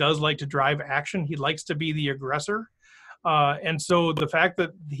really does like to drive action. He likes to be the aggressor. And so the fact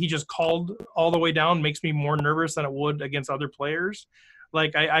that he just called all the way down makes me more nervous than it would against other players.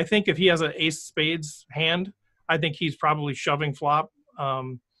 Like I think if he has an ace spades hand, I think he's probably shoving flop.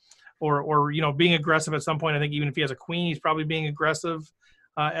 Or being aggressive at some point. I think even if he has a queen, he's probably being aggressive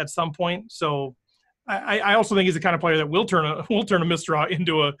at some point. So I also think he's the kind of player that will turn a misdraw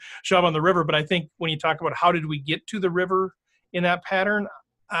into a shove on the river. But I think when you talk about how did we get to the river in that pattern,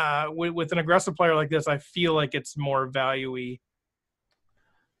 with an aggressive player like this, I feel like it's more value-y.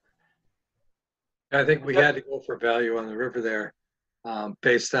 I think we had to go for value on the river there,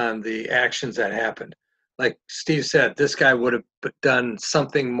 based on the actions that happened. Like Steve said, this guy would have done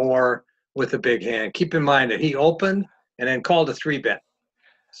something more with a big hand. Keep in mind that he opened and then called a 3-bet.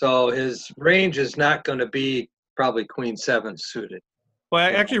 So his range is not going to be probably queen 7 suited.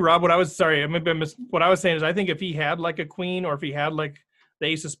 Well, actually, Rob, what I was saying is I think if he had like a queen or if he had like the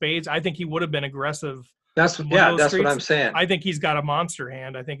ace of spades, I think he would have been aggressive. That's what I'm saying. I think he's got a monster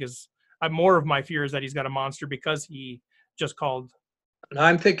hand. I think more of my fear is that he's got a monster because he just called. No,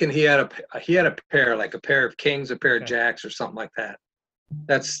 I'm thinking he had a pair, like a pair of kings, a pair of jacks, or something like that.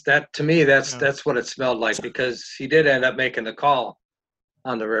 That's what it smelled like, because he did end up making the call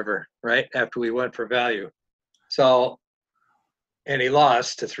on the river right after we went for value. So, and he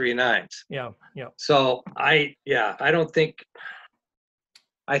lost to 3 nines. Yeah. So I think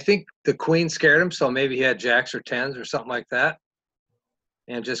the queen scared him, so maybe he had jacks or tens or something like that,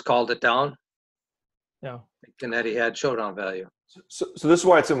 and just called it down. Yeah, thinking that he had showdown value. So this is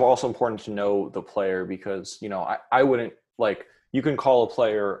why it's also important to know the player, because I wouldn't, like, you can call a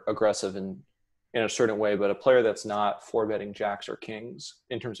player aggressive in a certain way, but a player that's not 4-betting jacks or kings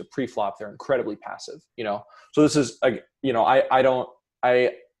in terms of pre-flop, they're incredibly passive. So this is I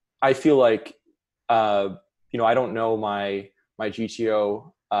feel like I don't know my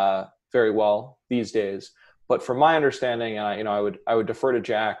GTO very well these days, but from my understanding, and I would defer to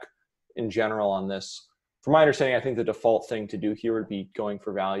Jack in general on this. From my understanding, I think the default thing to do here would be going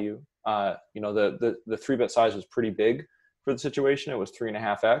for value. The 3-bet size was pretty big for the situation. It was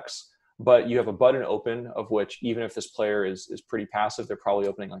 3.5x, but you have a button open, of which even if this player is pretty passive, they're probably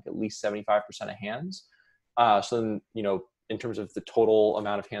opening like at least 75% of hands. So then, in terms of the total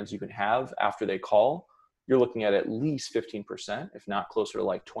amount of hands you can have after they call, you're looking at least 15%, if not closer to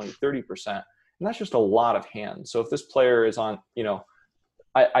like 20, 30%. And that's just a lot of hands. So if this player is on,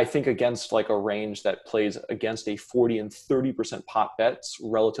 I think against like a range that plays against a 40 and 30% pot bets,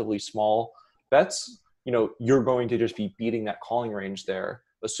 relatively small bets, you're going to just be beating that calling range there,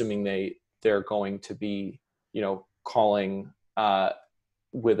 assuming they're going to be, calling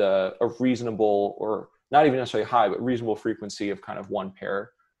with a reasonable, or not even necessarily high, but reasonable frequency of kind of one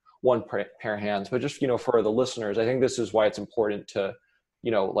pair hands. But just, for the listeners, I think this is why it's important to,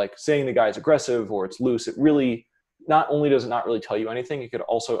 like saying the guy's aggressive or it's loose, it really, not only does it not really tell you anything, it could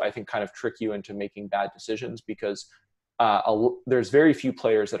also, I think, kind of trick you into making bad decisions, because there's very few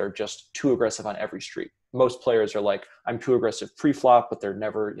players that are just too aggressive on every street. Most players are like, I'm too aggressive pre-flop, but they're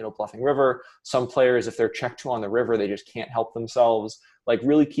never, bluffing river. Some players, if they're check 2 on the river, they just can't help themselves. Like,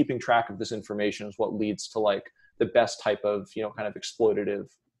 really keeping track of this information is what leads to like the best type of, kind of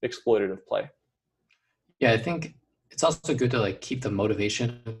exploitative play. Yeah, I think it's also good to like keep the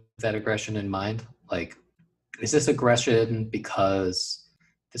motivation of that aggression in mind. Like, is this aggression because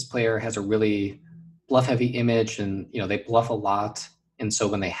this player has a really bluff heavy image and, they bluff a lot. And so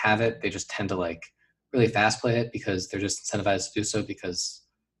when they have it, they just tend to like really fast play it because they're just incentivized to do so because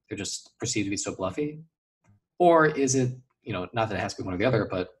they're just perceived to be so bluffy? Or is it, not that it has to be one or the other,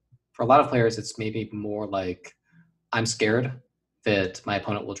 but for a lot of players, it's maybe more like, I'm scared that my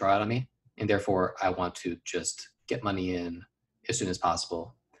opponent will draw out on me, and therefore I want to just get money in as soon as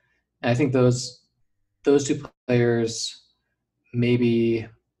possible. And I think those 2 players maybe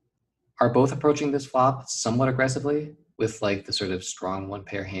are both approaching this flop somewhat aggressively with like the sort of strong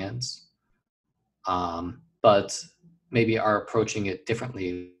 1-pair hands, but maybe are approaching it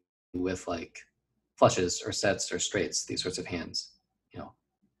differently with like flushes or sets or straights, these sorts of hands.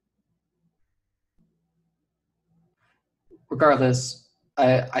 Regardless,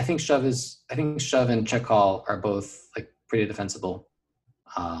 I think shove and check call are both like pretty defensible.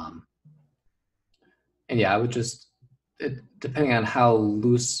 And yeah, I would just, depending on how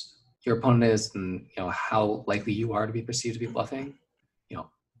loose your opponent is and how likely you are to be perceived to be bluffing,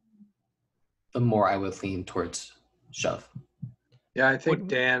 the more I would lean towards shove. Yeah, I think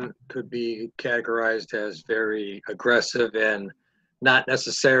Dan could be categorized as very aggressive and not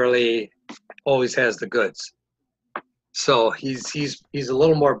necessarily always has the goods. So he's a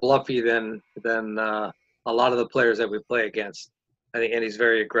little more bluffy than a lot of the players that we play against. I think, and he's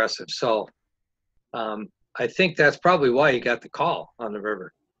very aggressive. So I think that's probably why he got the call on the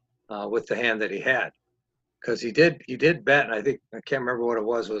river with the hand that he had, because he did bet. And I think I can't remember what it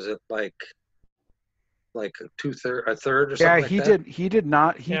was. Was it like a third or something? Yeah, like he that? did. He did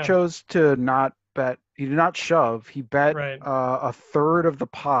not. He chose to not bet. He did not shove. He bet Right. a third of the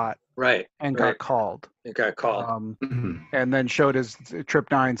pot. Right. And right. got called. It got called. And then showed his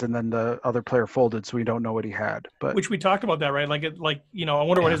trip nines, and then the other player folded, so we don't know what he had. But which we talked about that, right? Like I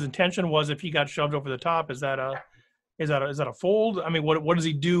wonder what his intention was if he got shoved over the top. Is that a fold? I mean, what does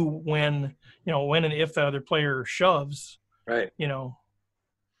he do when and if the other player shoves? Right.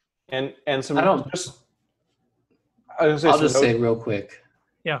 And some I don't. I'll just say real quick.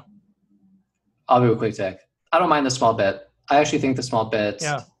 Yeah. I'll be real quick, Zach. I don't mind the small bet. I actually think the small bet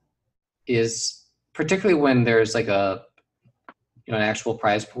is, particularly when there's like an actual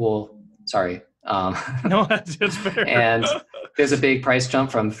prize pool. Sorry. No, that's fair. And there's a big price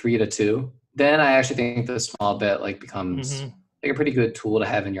jump from 3 to 2. Then I actually think the small bet becomes like a pretty good tool to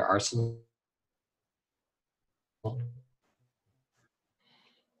have in your arsenal.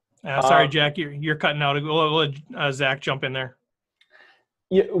 Sorry, Jack, you're cutting out. We'll let Zach jump in there.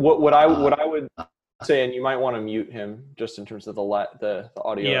 Yeah, what I would say, and you might want to mute him just in terms of the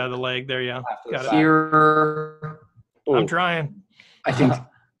audio. Yeah, the leg there. Yeah, got it. Here, I'm trying. I think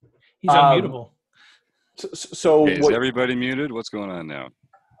he's unmutable. So is everybody muted? What's going on now?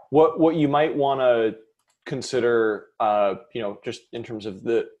 What you might want to consider, just in terms of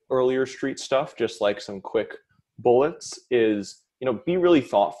the earlier street stuff, just like some quick bullets, is be really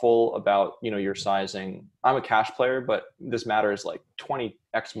thoughtful about your sizing. I'm a cash player, but this matters like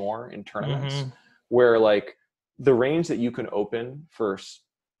 20x more in tournaments, where like the range that you can open for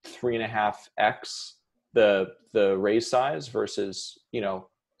 3.5x the raise size versus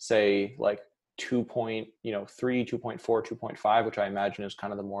say like 2.3, 2.4, 2.5, which I imagine is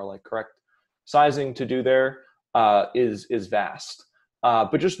kind of the more like correct sizing to do there, is vast.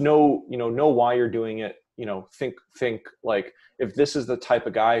 But just know why you're doing it. Think like, if this is the type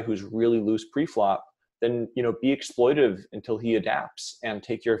of guy who's really loose pre-flop, then be exploitive until he adapts, and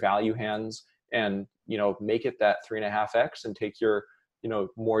take your value hands and make it that 3.5x, and take your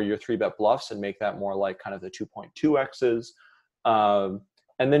more your 3-bet bluffs and make that more like kind of the 2.2x's.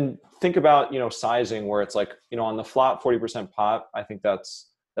 And then think about sizing where it's like on the flop 40% pot. I think that's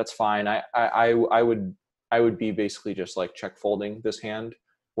fine. I would be basically just like check folding this hand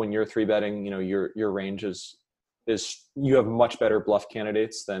when you're 3-betting. Your range is you have much better bluff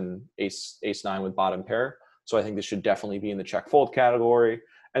candidates than ace 9 with bottom pair. So I think this should definitely be in the check fold category.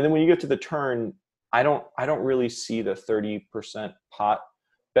 And then when you get to the turn, I don't really see the 30% pot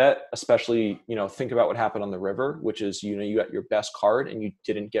bet, especially, think about what happened on the river, which is, you got your best card and you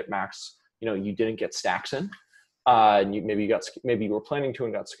didn't get max, you didn't get stacks in, and maybe you were planning to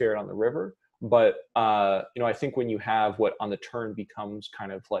and got scared on the river. But, I think when you have what on the turn becomes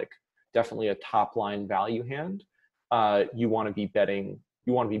kind of like definitely a top line value hand, you want to be betting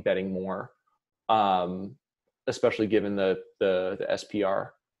more, especially given the SPR.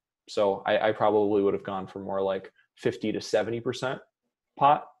 So I probably would have gone for more like 50 to 70%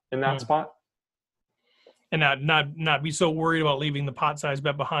 pot in that spot, and not be so worried about leaving the pot size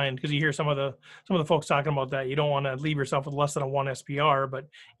bet behind, because you hear some of the folks talking about that. You don't want to leave yourself with less than a 1 SPR, but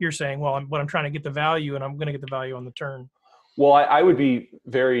you're saying, well, I'm trying to get the value, and I'm going to get the value on the turn. Well, I would be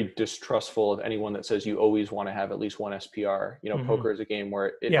very distrustful of anyone that says you always want to have at least 1 SPR. Poker is a game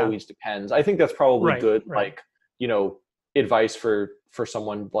where it always depends. I think that's probably good, like, advice for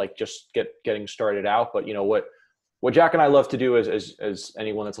someone like just getting started out. But what Jack and I love to do, as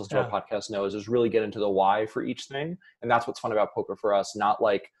anyone that's listened to our podcast knows, is really get into the why for each thing. And that's what's fun about poker for us, not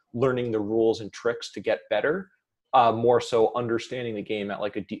like learning the rules and tricks to get better, more so understanding the game at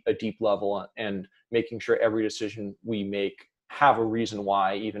like a deep level, and making sure every decision we make have a reason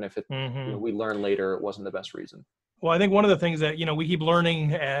why, even if it we learn later it wasn't the best reason. Well, I think one of the things that, we keep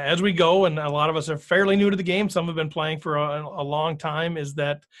learning as we go, and a lot of us are fairly new to the game, some have been playing for a long time, is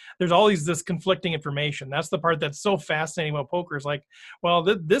that there's always this conflicting information. That's the part that's so fascinating about poker, is like, well,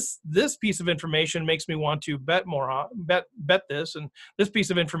 this piece of information makes me want to bet more, bet this, and this piece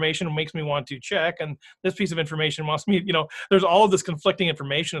of information makes me want to check, and this piece of information wants me, there's all of this conflicting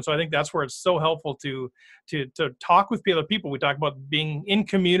information. And so I think that's where it's so helpful to talk with other people. We talk about being in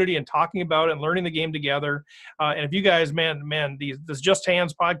community and talking about it and learning the game together. And if you guys, man, this Just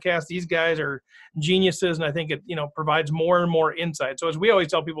Hands podcast, these guys are geniuses, and I think it, provides more and more insight. So as we always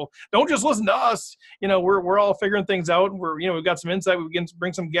tell people, don't just listen to us. We're all figuring things out. We've got some insight. We can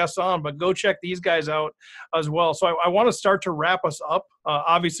bring some guests on, but go check these guys out as well. So I want to start to wrap us up.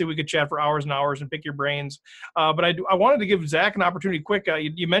 Obviously, we could chat for hours and hours and pick your brains, but I wanted to give Zach an opportunity. Quick,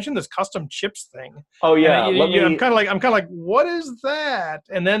 you mentioned this custom chips thing. Oh yeah, I'm kind of like, what is that?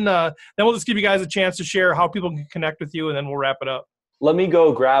 And then we'll just give you guys a chance to share how people can connect with you, and then we'll wrap it up. Let me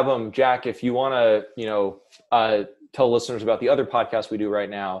go grab them, Jack. If you want to, tell listeners about the other podcast we do right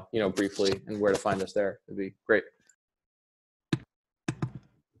now, briefly, and where to find us there, it'd be great.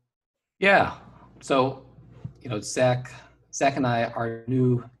 Yeah. So, Zach and I, our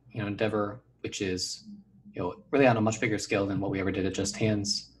new, endeavor, which is, really on a much bigger scale than what we ever did at Just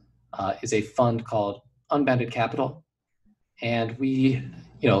Hands, is a fund called Unbounded Capital. And we,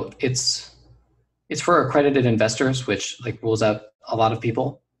 it's for accredited investors, which rules out a lot of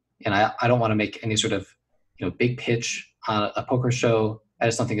people. And I don't want to make any sort of, big pitch on a poker show. I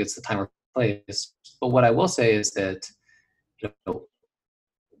just don't think it's the time or place. But what I will say is that,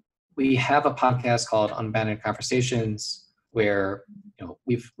 we have a podcast called Unbounded Conversations where,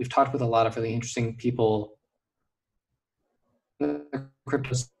 we've talked with a lot of really interesting people.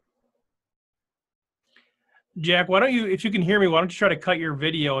 Jack, why don't you, if you can hear me, why don't you try to cut your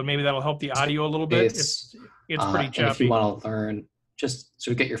video, and maybe that'll help the audio a little bit. It's pretty choppy. And if you want to learn, just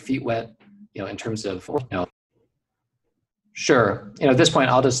sort of get your feet wet, in terms of, sure. At this point,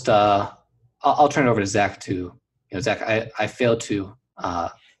 I'll just, I'll turn it over to Zach to, Zach, I failed to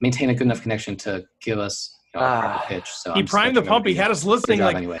maintain a good enough connection to give us a pitch. So he primed the pump. He had us listening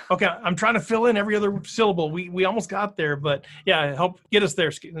like, anyway. Okay, I'm trying to fill in every other syllable. We almost got there, but yeah, help get us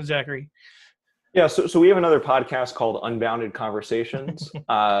there, Zachary. Yeah, so we have another podcast called Unbounded Conversations,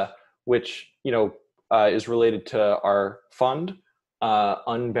 which is related to our fund,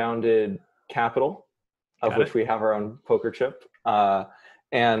 Unbounded Capital, of which we have our own poker chip,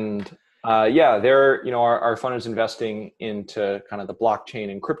 and our fund is investing into kind of the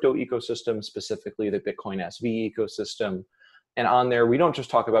blockchain and crypto ecosystem, specifically the Bitcoin SV ecosystem. And on there, we don't just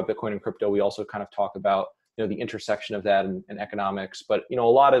talk about Bitcoin and crypto. We also kind of talk about the intersection of that and economics. But a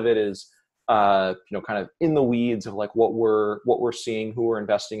lot of it is kind of in the weeds of what we're seeing, who we're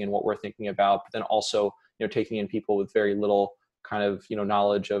investing in, what we're thinking about, but then also, taking in people with very little kind of,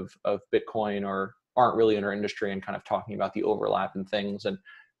 knowledge of Bitcoin or aren't really in our industry, and kind of talking about the overlap and things. And,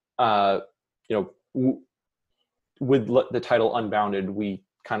 with the title Unbounded, we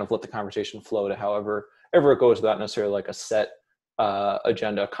kind of let the conversation flow to however it goes, without necessarily a set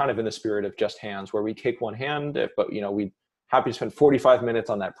agenda, kind of in the spirit of Just Hands, where we take one hand, but, we'd happy to spend 45 minutes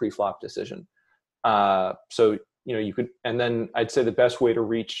on that pre-flop decision. So, you could, and then I'd say the best way to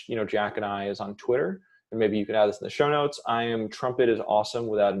reach, Jack and I is on Twitter, and maybe you could add this in the show notes. I am Trumpet is Awesome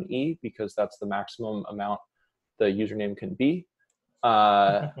without an E, because that's the maximum amount the username can be.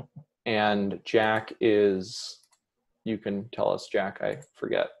 And Jack is, you can tell us, Jack, I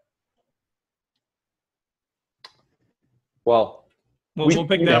forget. Well, we'll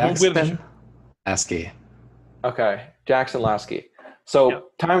pick that up with Laskey. Okay, Jackson Laskey. So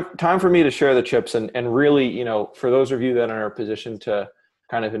time for me to share the chips, and really, for those of you that are in a position to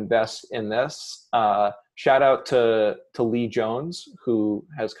kind of invest in this, shout out to Lee Jones, who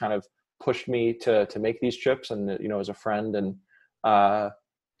has kind of pushed me to make these chips, and as a friend, and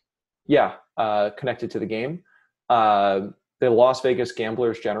connected to the game. The Las Vegas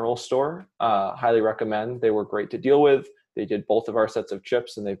Gamblers General Store, highly recommend. They were great to deal with. They did both of our sets of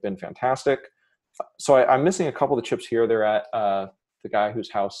chips, and they've been fantastic. So I'm missing a couple of the chips here. They're at the guy whose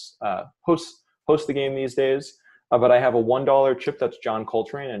house hosts the game these days. But I have a $1 chip that's John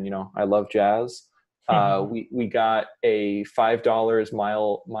Coltrane, and I love jazz. We got a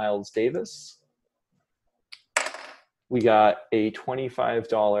 $5 Miles Davis. We got a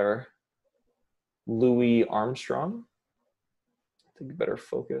 $25 Louis Armstrong. I think you better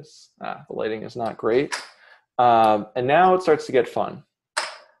focus. The lighting is not great. And now it starts to get fun.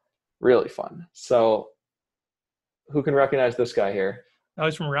 Really fun. So who can recognize this guy here? Oh,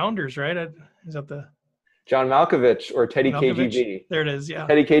 he's from Rounders, right? Is that the John Malkovich, or Teddy KGB? There it is, yeah.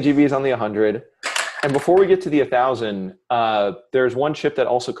 Teddy KGB is on the 100. And before we get to the 1,000, there's one chip that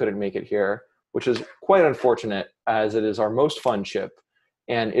also couldn't make it here, which is quite unfortunate, as it is our most fun chip.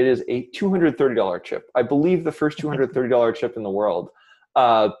 And it is a $230 chip. I believe the first $230 chip in the world,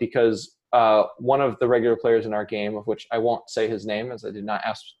 because one of the regular players in our game, of which I won't say his name as I did not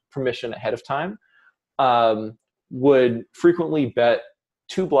ask permission ahead of time, would frequently bet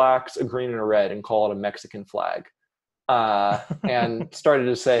 2 blacks, a green, and a red, and call it a Mexican flag. And started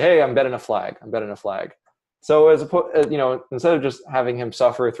to say, hey, I'm betting a flag. So you know, instead of just having him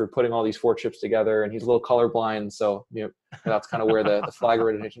suffer through putting all these 4 chips together, and he's a little colorblind, so you know that's kind of where the flag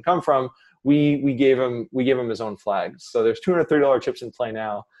origination come from. We gave him his own flags. So there's $230 chips in play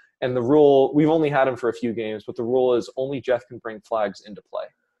now, and the rule, we've only had him for a few games, but the rule is only Jeff can bring flags into play.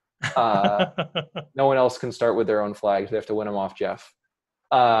 No one else can start with their own flags. They have to win them off Jeff.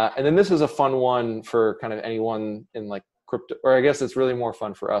 And then this is a fun one for kind of anyone in like crypto, or I guess it's really more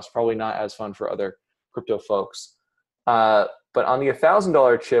fun for us, probably not as fun for other crypto folks. But on the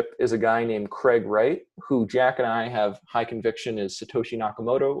 $1,000 chip is a guy named Craig Wright, who Jack and I have high conviction is Satoshi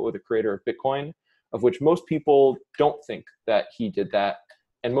Nakamoto, or the creator of Bitcoin, of which most people don't think that he did that.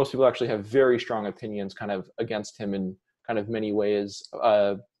 And most people actually have very strong opinions kind of against him in kind of many ways.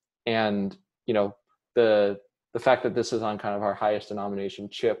 And, you know, the fact that this is on kind of our highest denomination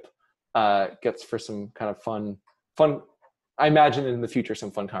chip gets for some kind of fun, I imagine in the future,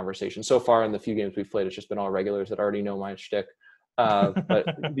 some fun conversation. So far in the few games we've played, it's just been all regulars that already know my shtick.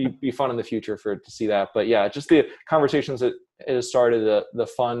 But be fun in the future to see that. But yeah, just the conversations that it has started, the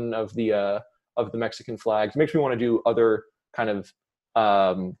fun of the Mexican flags makes me want to do other kind of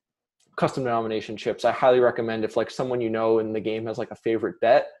custom denomination chips. I highly recommend if like someone you know in the game has like a favorite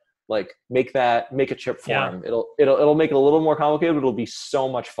bet, like make a chip for them. It'll make it a little more complicated, but it'll be so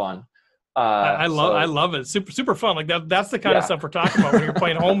much fun. I love it. Super fun. Like that's the kind of stuff we're talking about when you're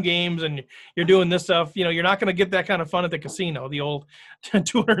playing home games and you're doing this stuff. You know, you're not going to get that kind of fun at the casino. The old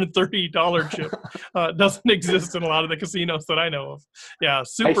 $230 chip doesn't exist in a lot of the casinos that I know of. Yeah,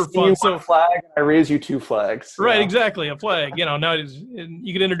 super fun. So flag, I raise you 2 flags. Right, exactly, a flag. You know, now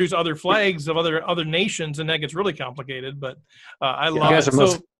you can introduce other flags of other nations, and that gets really complicated. But I love it. You guys are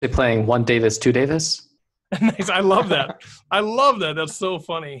mostly playing 1 Davis, 2 Davis. Nice. I love that. That's so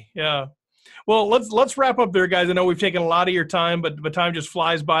funny. Yeah. Well, let's wrap up there, guys. I know we've taken a lot of your time, but time just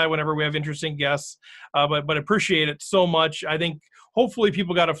flies by whenever we have interesting guests. But appreciate it so much. I think hopefully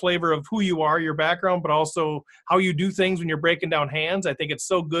people got a flavor of who you are, your background, but also how you do things when you're breaking down hands. I think it's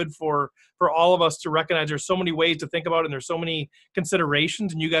so good for all of us to recognize there's so many ways to think about it, and there's so many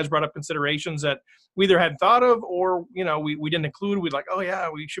considerations. And you guys brought up considerations that we either hadn't thought of or, you know, we didn't include. We'd like, oh yeah,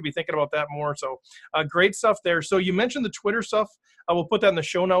 we should be thinking about that more. So great stuff there. So you mentioned the Twitter stuff. We'll put that in the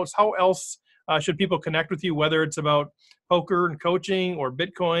show notes. How else should people connect with you, whether it's about poker and coaching or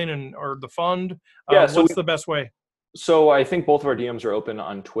Bitcoin or the fund? What's the best way? So I think both of our DMs are open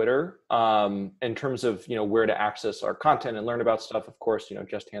on Twitter. In terms of, you know, where to access our content and learn about stuff, of course, you know,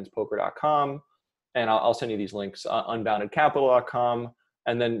 justhandspoker.com. And I'll send you these links, unboundedcapital.com.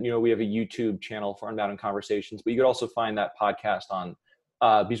 And then, you know, we have a YouTube channel for Unbounded Conversations, but you could also find that podcast on,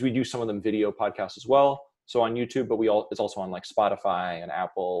 because we do some of them video podcasts as well. So on YouTube, but it's also on like Spotify and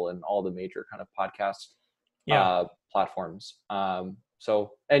Apple and all the major kind of podcast platforms. And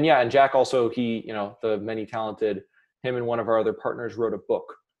Jack also, he, you know, the many talented, him and one of our other partners wrote a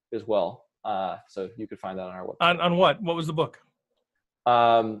book as well. So you could find that on our website. On what? What was the book?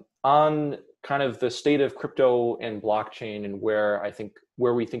 On kind of the state of crypto and blockchain and where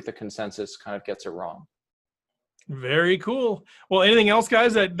we think the consensus kind of gets it wrong. Very cool. Well, anything else,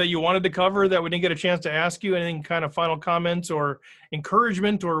 guys, that you wanted to cover that we didn't get a chance to ask you? Anything kind of final comments or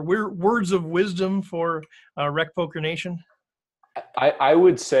encouragement or words of wisdom for Rec Poker Nation? I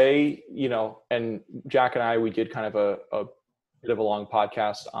would say, you know, and Jack and I, we did kind of a bit of a long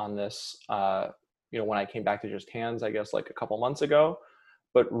podcast on this, you know, when I came back to Just Hands, I guess like a couple months ago.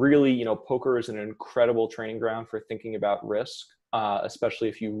 But really, you know, poker is an incredible training ground for thinking about risk, especially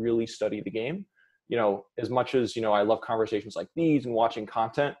if you really study the game. You know, as much as, you know, I love conversations like these and watching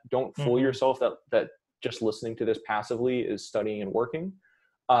content, don't fool yourself that just listening to this passively is studying and working.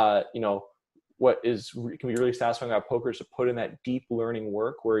 You know, what can be really satisfying about poker is to put in that deep learning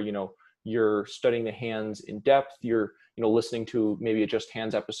work where, you know, you're studying the hands in depth, you're, you know, listening to maybe a Just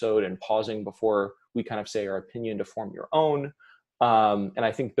Hands episode and pausing before we kind of say our opinion to form your own. And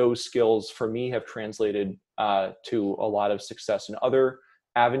I think those skills for me have translated to a lot of success in other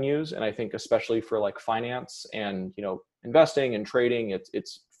avenues. And I think especially for like finance and, you know, investing and trading,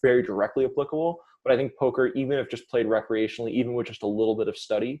 it's very directly applicable. But I think poker, even if just played recreationally, even with just a little bit of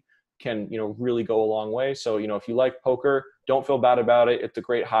study, can, you know, really go a long way. So, you know, if you like poker, don't feel bad about it. It's a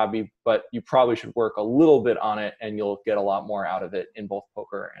great hobby, but you probably should work a little bit on it and you'll get a lot more out of it in both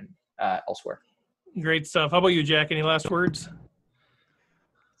poker and elsewhere. Great stuff. How about you, Jack? Any last words?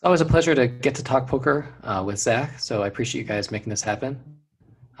 It's always a pleasure to get to talk poker with Zach. So I appreciate you guys making this happen.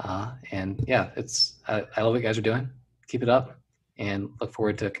 And yeah, I love what you guys are doing. Keep it up and look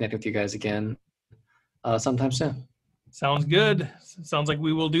forward to connecting with you guys again sometime soon. Sounds good. Sounds like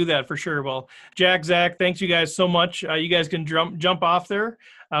we will do that for sure. Well, Jack, Zach, thanks you guys so much. You guys can jump off there.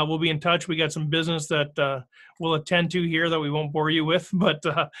 We'll be in touch. We got some business that we'll attend to here that we won't bore you with, but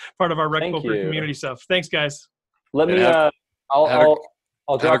part of our Rec Thank Poker you. community stuff. Thanks, guys. Let me. have I'll Have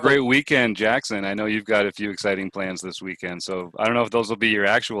a drop great weekend, Jackson. I know you've got a few exciting plans this weekend, so I don't know if those will be your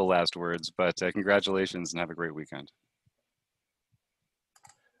actual last words, but congratulations and have a great weekend.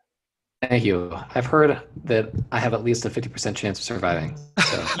 Thank you. I've heard that I have at least a 50% chance of surviving.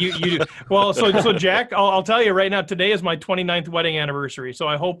 So. You do. Well, so Jack, I'll tell you right now, today is my 29th wedding anniversary. So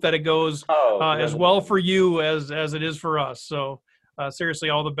I hope that it goes as well for you as it is for us. So seriously,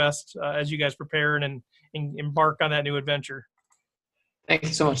 all the best as you guys prepare and embark on that new adventure. Thank you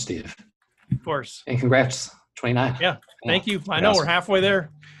so much, Steve. Of course. And congrats, 29. Yeah. Thank you. I know we're halfway there.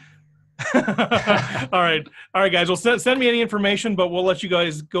 All right, guys. Well, send me any information, but we'll let you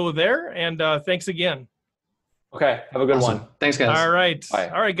guys go there. And thanks again. Okay. Have a good one. Thanks, guys. All right. Bye.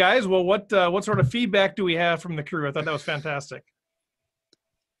 All right, guys. Well, what sort of feedback do we have from the crew? I thought that was fantastic.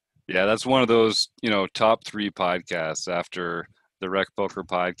 Yeah, that's one of those, top 3 podcasts after the Rec Poker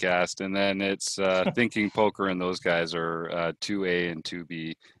podcast. And then it's Thinking Poker, and those guys are 2A and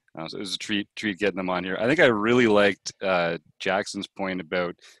 2B. So it was a treat getting them on here. I think I really liked Jackson's point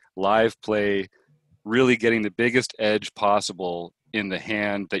about live play really getting the biggest edge possible in the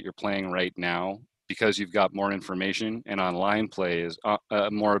hand that you're playing right now, because you've got more information, and online play is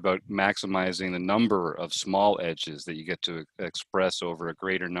more about maximizing the number of small edges that you get to express over a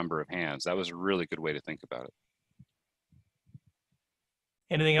greater number of hands. That was a really good way to think about it.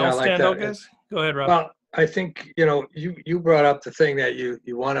 Anything else like stand that. out, guys? Go ahead, Rob. Well, I think, you brought up the thing that you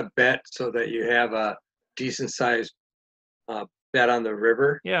want to bet so that you have a decent sized bet on the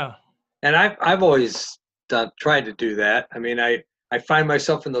river. Yeah. And I've always tried to do that. I mean, I find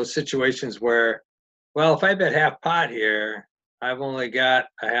myself in those situations where, well, if I bet half pot here, I've only got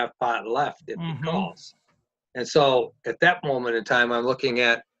a half pot left if he calls. And so at that moment in time, I'm looking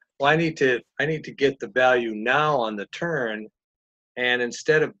at, well, I need to get the value now on the turn, and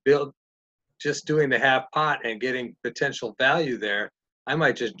instead of just doing the half pot and getting potential value there, I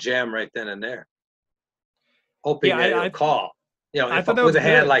might just jam right then and there, hoping that he'll call. With a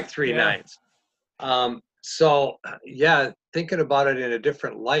hand like 3 nines. So yeah, thinking about it in a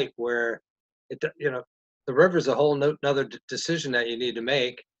different light, where the river's a whole another decision that you need to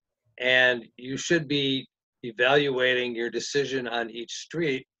make, and you should be evaluating your decision on each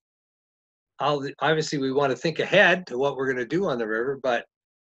street. Obviously, we want to think ahead to what we're going to do on the river, but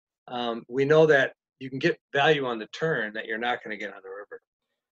we know that you can get value on the turn that you're not going to get on the river.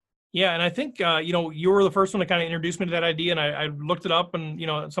 Yeah, and I think you were the first one to kind of introduce me to that idea, and I looked it up,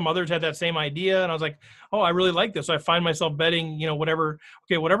 and some others had that same idea, and I was like, oh, I really like this. So I find myself betting, whatever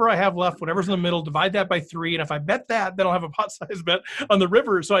I have left, whatever's in the middle, divide that by 3, and if I bet that, then I'll have a pot size bet on the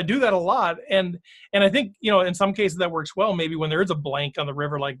river. So I do that a lot, and I think in some cases that works well, maybe when there is a blank on the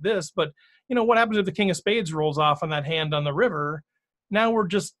river like this. But what happens if the king of spades rolls off on that hand on the river? Now we're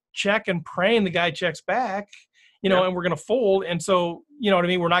just check and praying the guy checks back. And we're going to fold. And so, what I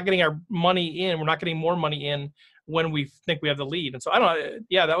mean? We're not getting our money in. We're not getting more money in when we think we have the lead. And so I don't know.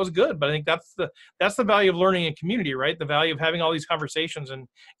 Yeah, that was good. But I think that's the value of learning in community, right? The value of having all these conversations and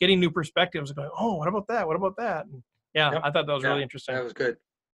getting new perspectives and going, oh, what about that? What about that? And I thought that was really interesting. That was good.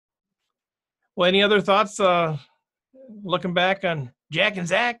 Well, any other thoughts looking back on Jack and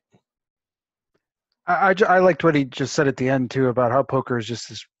Zach? I liked what he just said at the end too, about how poker is just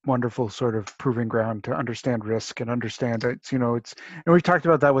this wonderful sort of proving ground to understand risk and understand it. And we talked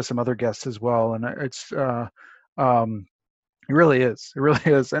about that with some other guests as well. And it really is. It really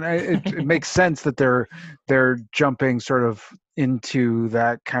is. And it makes sense that they're jumping sort of into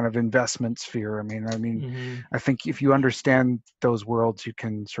that kind of investment sphere. I mean, I think if you understand those worlds, you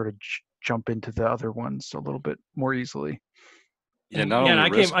can sort of jump into the other ones a little bit more easily. And I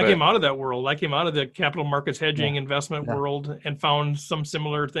came out of that world. I came out of the capital markets hedging investment world and found some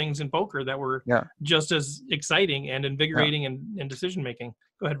similar things in poker that were just as exciting and invigorating and decision making.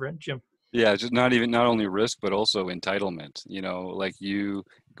 Go ahead, Jim. Yeah, just not only risk, but also entitlement. Like you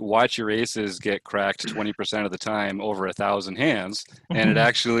watch your aces get cracked 20% of the time over 1,000 hands, and it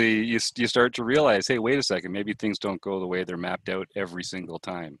actually you start to realize, hey, wait a second, maybe things don't go the way they're mapped out every single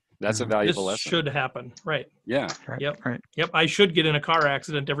time. That's a valuable lesson. Should happen, right? Yeah. Yep. I should get in a car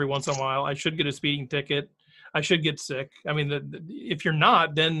accident every once in a while. I should get a speeding ticket. I should get sick. I mean, if you're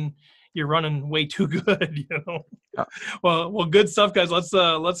not, then you're running way too good. Well, good stuff, guys.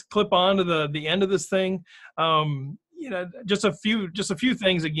 Let's clip on to the end of this thing. just a few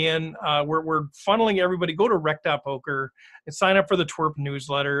things again. We're funneling everybody. Go to rec.poker and sign up for the twerp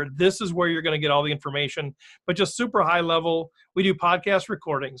newsletter. This is where you're going to get all the information, but just super high level. We do podcast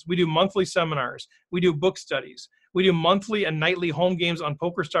recordings. We do monthly seminars. We do book studies. We do monthly and nightly home games on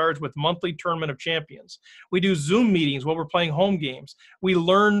PokerStars with monthly Tournament of Champions. We do Zoom meetings while we're playing home games. We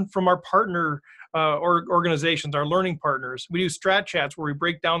learn from our partner organizations, our learning partners. We do strat chats where we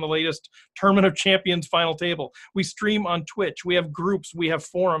break down the latest Tournament of Champions final table. We stream on Twitch. We have groups. We have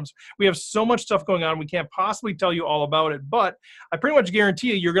forums. We have so much stuff going on. We can't possibly tell you all about it, but I pretty much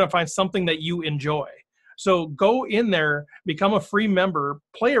guarantee you're going to find something that you enjoy. So go in there, become a free member,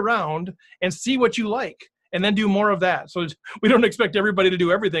 play around, and see what you like, and then do more of that. So we don't expect everybody to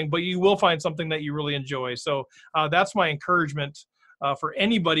do everything, but you will find something that you really enjoy. So that's my encouragement for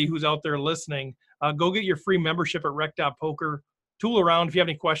anybody who's out there listening. Go get your free membership at rec.poker. Tool around. If you have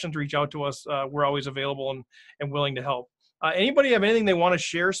any questions, reach out to us. We're always available and willing to help. Anybody have anything they want to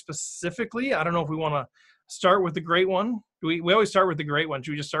share specifically? I don't know if we want to start with the great one. We always start with the great one.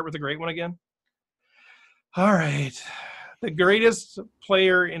 Should we just start with the great one again? All right. The greatest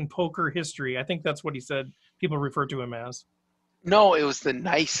player in poker history. I think that's what he said people refer to him as. No, it was the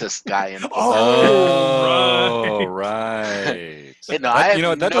nicest guy in poker. Oh, right.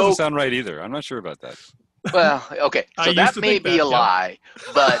 That doesn't sound right either. I'm not sure about that. Well, okay. So that may be a lie,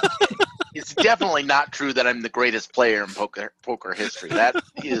 but it's definitely not true that I'm the greatest player in poker history.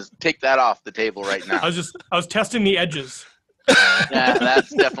 Take that off the table right now. I was testing the edges. Yeah,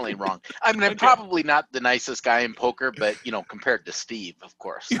 that's definitely wrong. I mean, I'm probably not the nicest guy in poker, but compared to Steve, of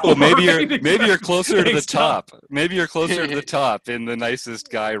course. Well, maybe you're closer to the top. Maybe you're closer to the top in the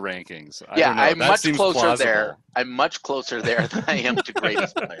nicest guy rankings. I'm much closer plausible. There. I'm much closer there than I am to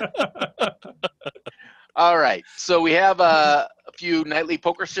greatest player. All right, so we have a few nightly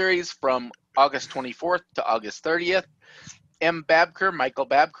poker series from August 24th to August 30th. Michael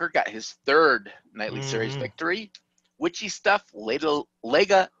Babker got his third nightly series victory. Witchy Stuff, Leda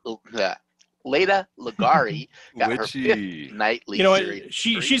Ligari got her fifth nightly series.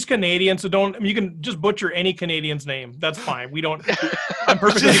 She's Canadian, so you can just butcher any Canadian's name. That's fine. I'm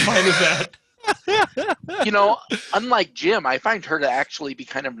perfectly fine with that. Unlike Jim, I find her to actually be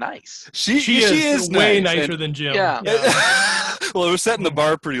kind of nice. She is way nicer than Jim. Yeah. Well, we're setting the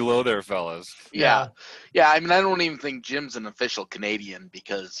bar pretty low there, fellas. Yeah. I mean, I don't even think Jim's an official Canadian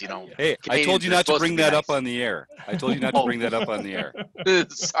because, Hey, I told you not to bring that up on the air.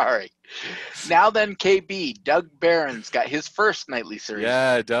 Sorry. Now then, KB, Doug Barron's got his first nightly series.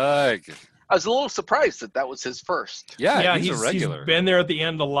 Yeah, Doug. I was a little surprised that was his first. Yeah, he's a regular. He's been there at the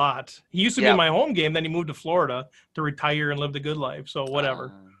end a lot. He used to be in my home game, then he moved to Florida to retire and live the good life. So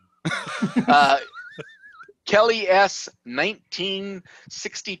whatever. Kelly S.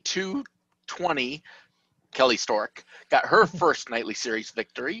 1962-20. Kelly Stork got her first nightly series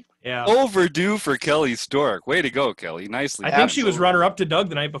victory. Yeah. Overdue for Kelly Stork. Way to go, Kelly. Nicely. I think she was runner-up to Doug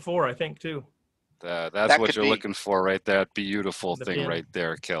the night before, I think, too. That's what you're looking for right there. That beautiful thing right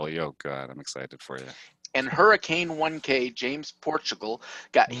there, Kelly. Oh, God, I'm excited for you. And Hurricane 1K, James Portugal,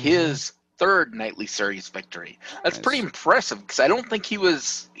 got his third nightly series victory. That's pretty impressive because I don't think he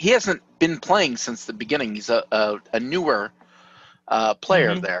hasn't been playing since the beginning. He's a newer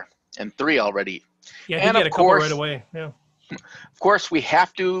player there, and 3 already. Yeah, he had a couple right away. Yeah. Of course, we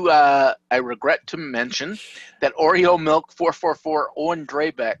have to, I regret to mention that Oreo Milk 444 Owen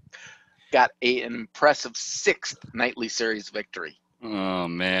Drabeck got an impressive 6th nightly series victory. Oh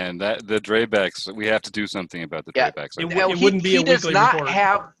man, the Draybecks. We have to do something about the Draybecks. It wouldn't be a weekly report. He does not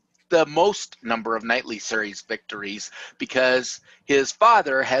have the most number of nightly series victories because his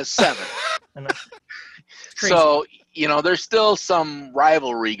father has 7. So there's still some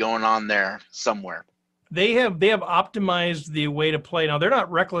rivalry going on there somewhere. They have optimized the way to play. Now they're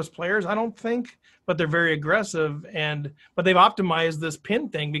not reckless players, I don't think, but they're very aggressive. But they've optimized this pin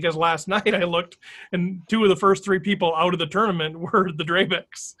thing because last night I looked and 2 of the first 3 people out of the tournament were the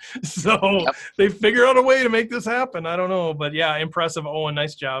Draybecks. So they figure out a way to make this happen. I don't know, but yeah, impressive. Owen,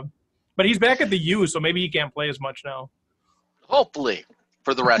 nice job. But he's back at the U, so maybe he can't play as much now. Hopefully,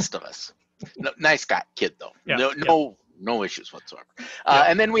 for the rest of us. Nice guy, kid though. Yeah, no issues whatsoever.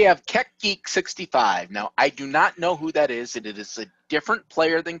 And then we have Keck Geek 65. Now I do not know who that is. It is a different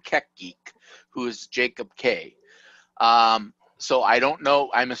player than Keck Geek, who is Jacob K. So I don't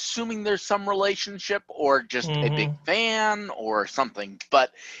know. I'm assuming there's some relationship or just a big fan or something. But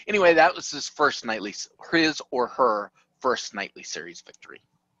anyway, that was his or her first nightly series victory.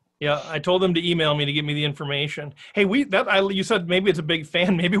 Yeah, I told them to email me to give me the information. Hey, you said maybe it's a big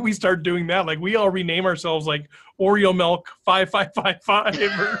fan. Maybe we start doing that. Like we all rename ourselves like Oreo Milk 5555,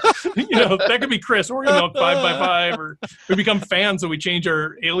 or that could be Chris Oreo Milk 555, or we become fans, so we change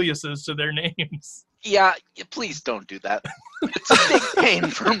our aliases to their names. Yeah, please don't do that. It's a big pain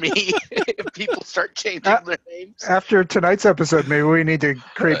for me if people start changing their names. After tonight's episode, maybe we need to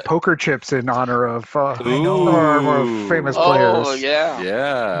create poker chips in honor of some of our more famous players. Oh, yeah.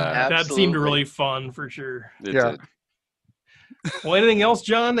 Yeah. That seemed really fun for sure. It did. Well, anything else,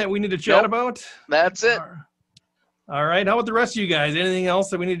 John, that we need to chat about? That's it. All right. How about the rest of you guys? Anything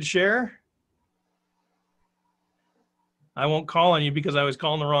else that we need to share? I won't call on you because I was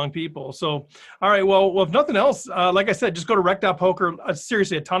calling the wrong people. So, all right. Well, if nothing else, like I said, just go to rec.poker.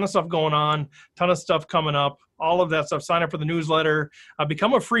 Seriously, a ton of stuff going on, ton of stuff coming up, all of that stuff. Sign up for the newsletter,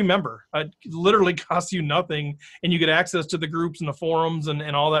 become a free member. It literally costs you nothing, and you get access to the groups and the forums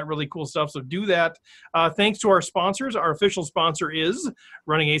and all that really cool stuff. So do that. Thanks to our sponsors. Our official sponsor is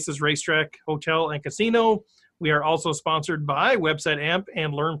Running Aces Racetrack, Hotel, and Casino. We are also sponsored by Website Amp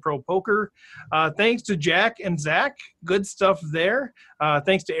and Learn Pro Poker. Thanks to Jack and Zach. Good stuff there.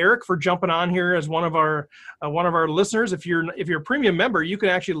 Thanks to Eric for jumping on here as one of our listeners. If you're a premium member, you can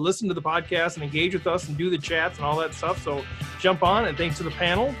actually listen to the podcast and engage with us and do the chats and all that stuff. So jump on. And thanks to the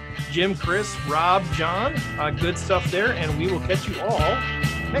panel, Jim, Chris, Rob, John. Good stuff there. And we will catch you all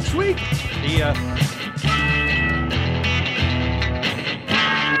next week. See ya.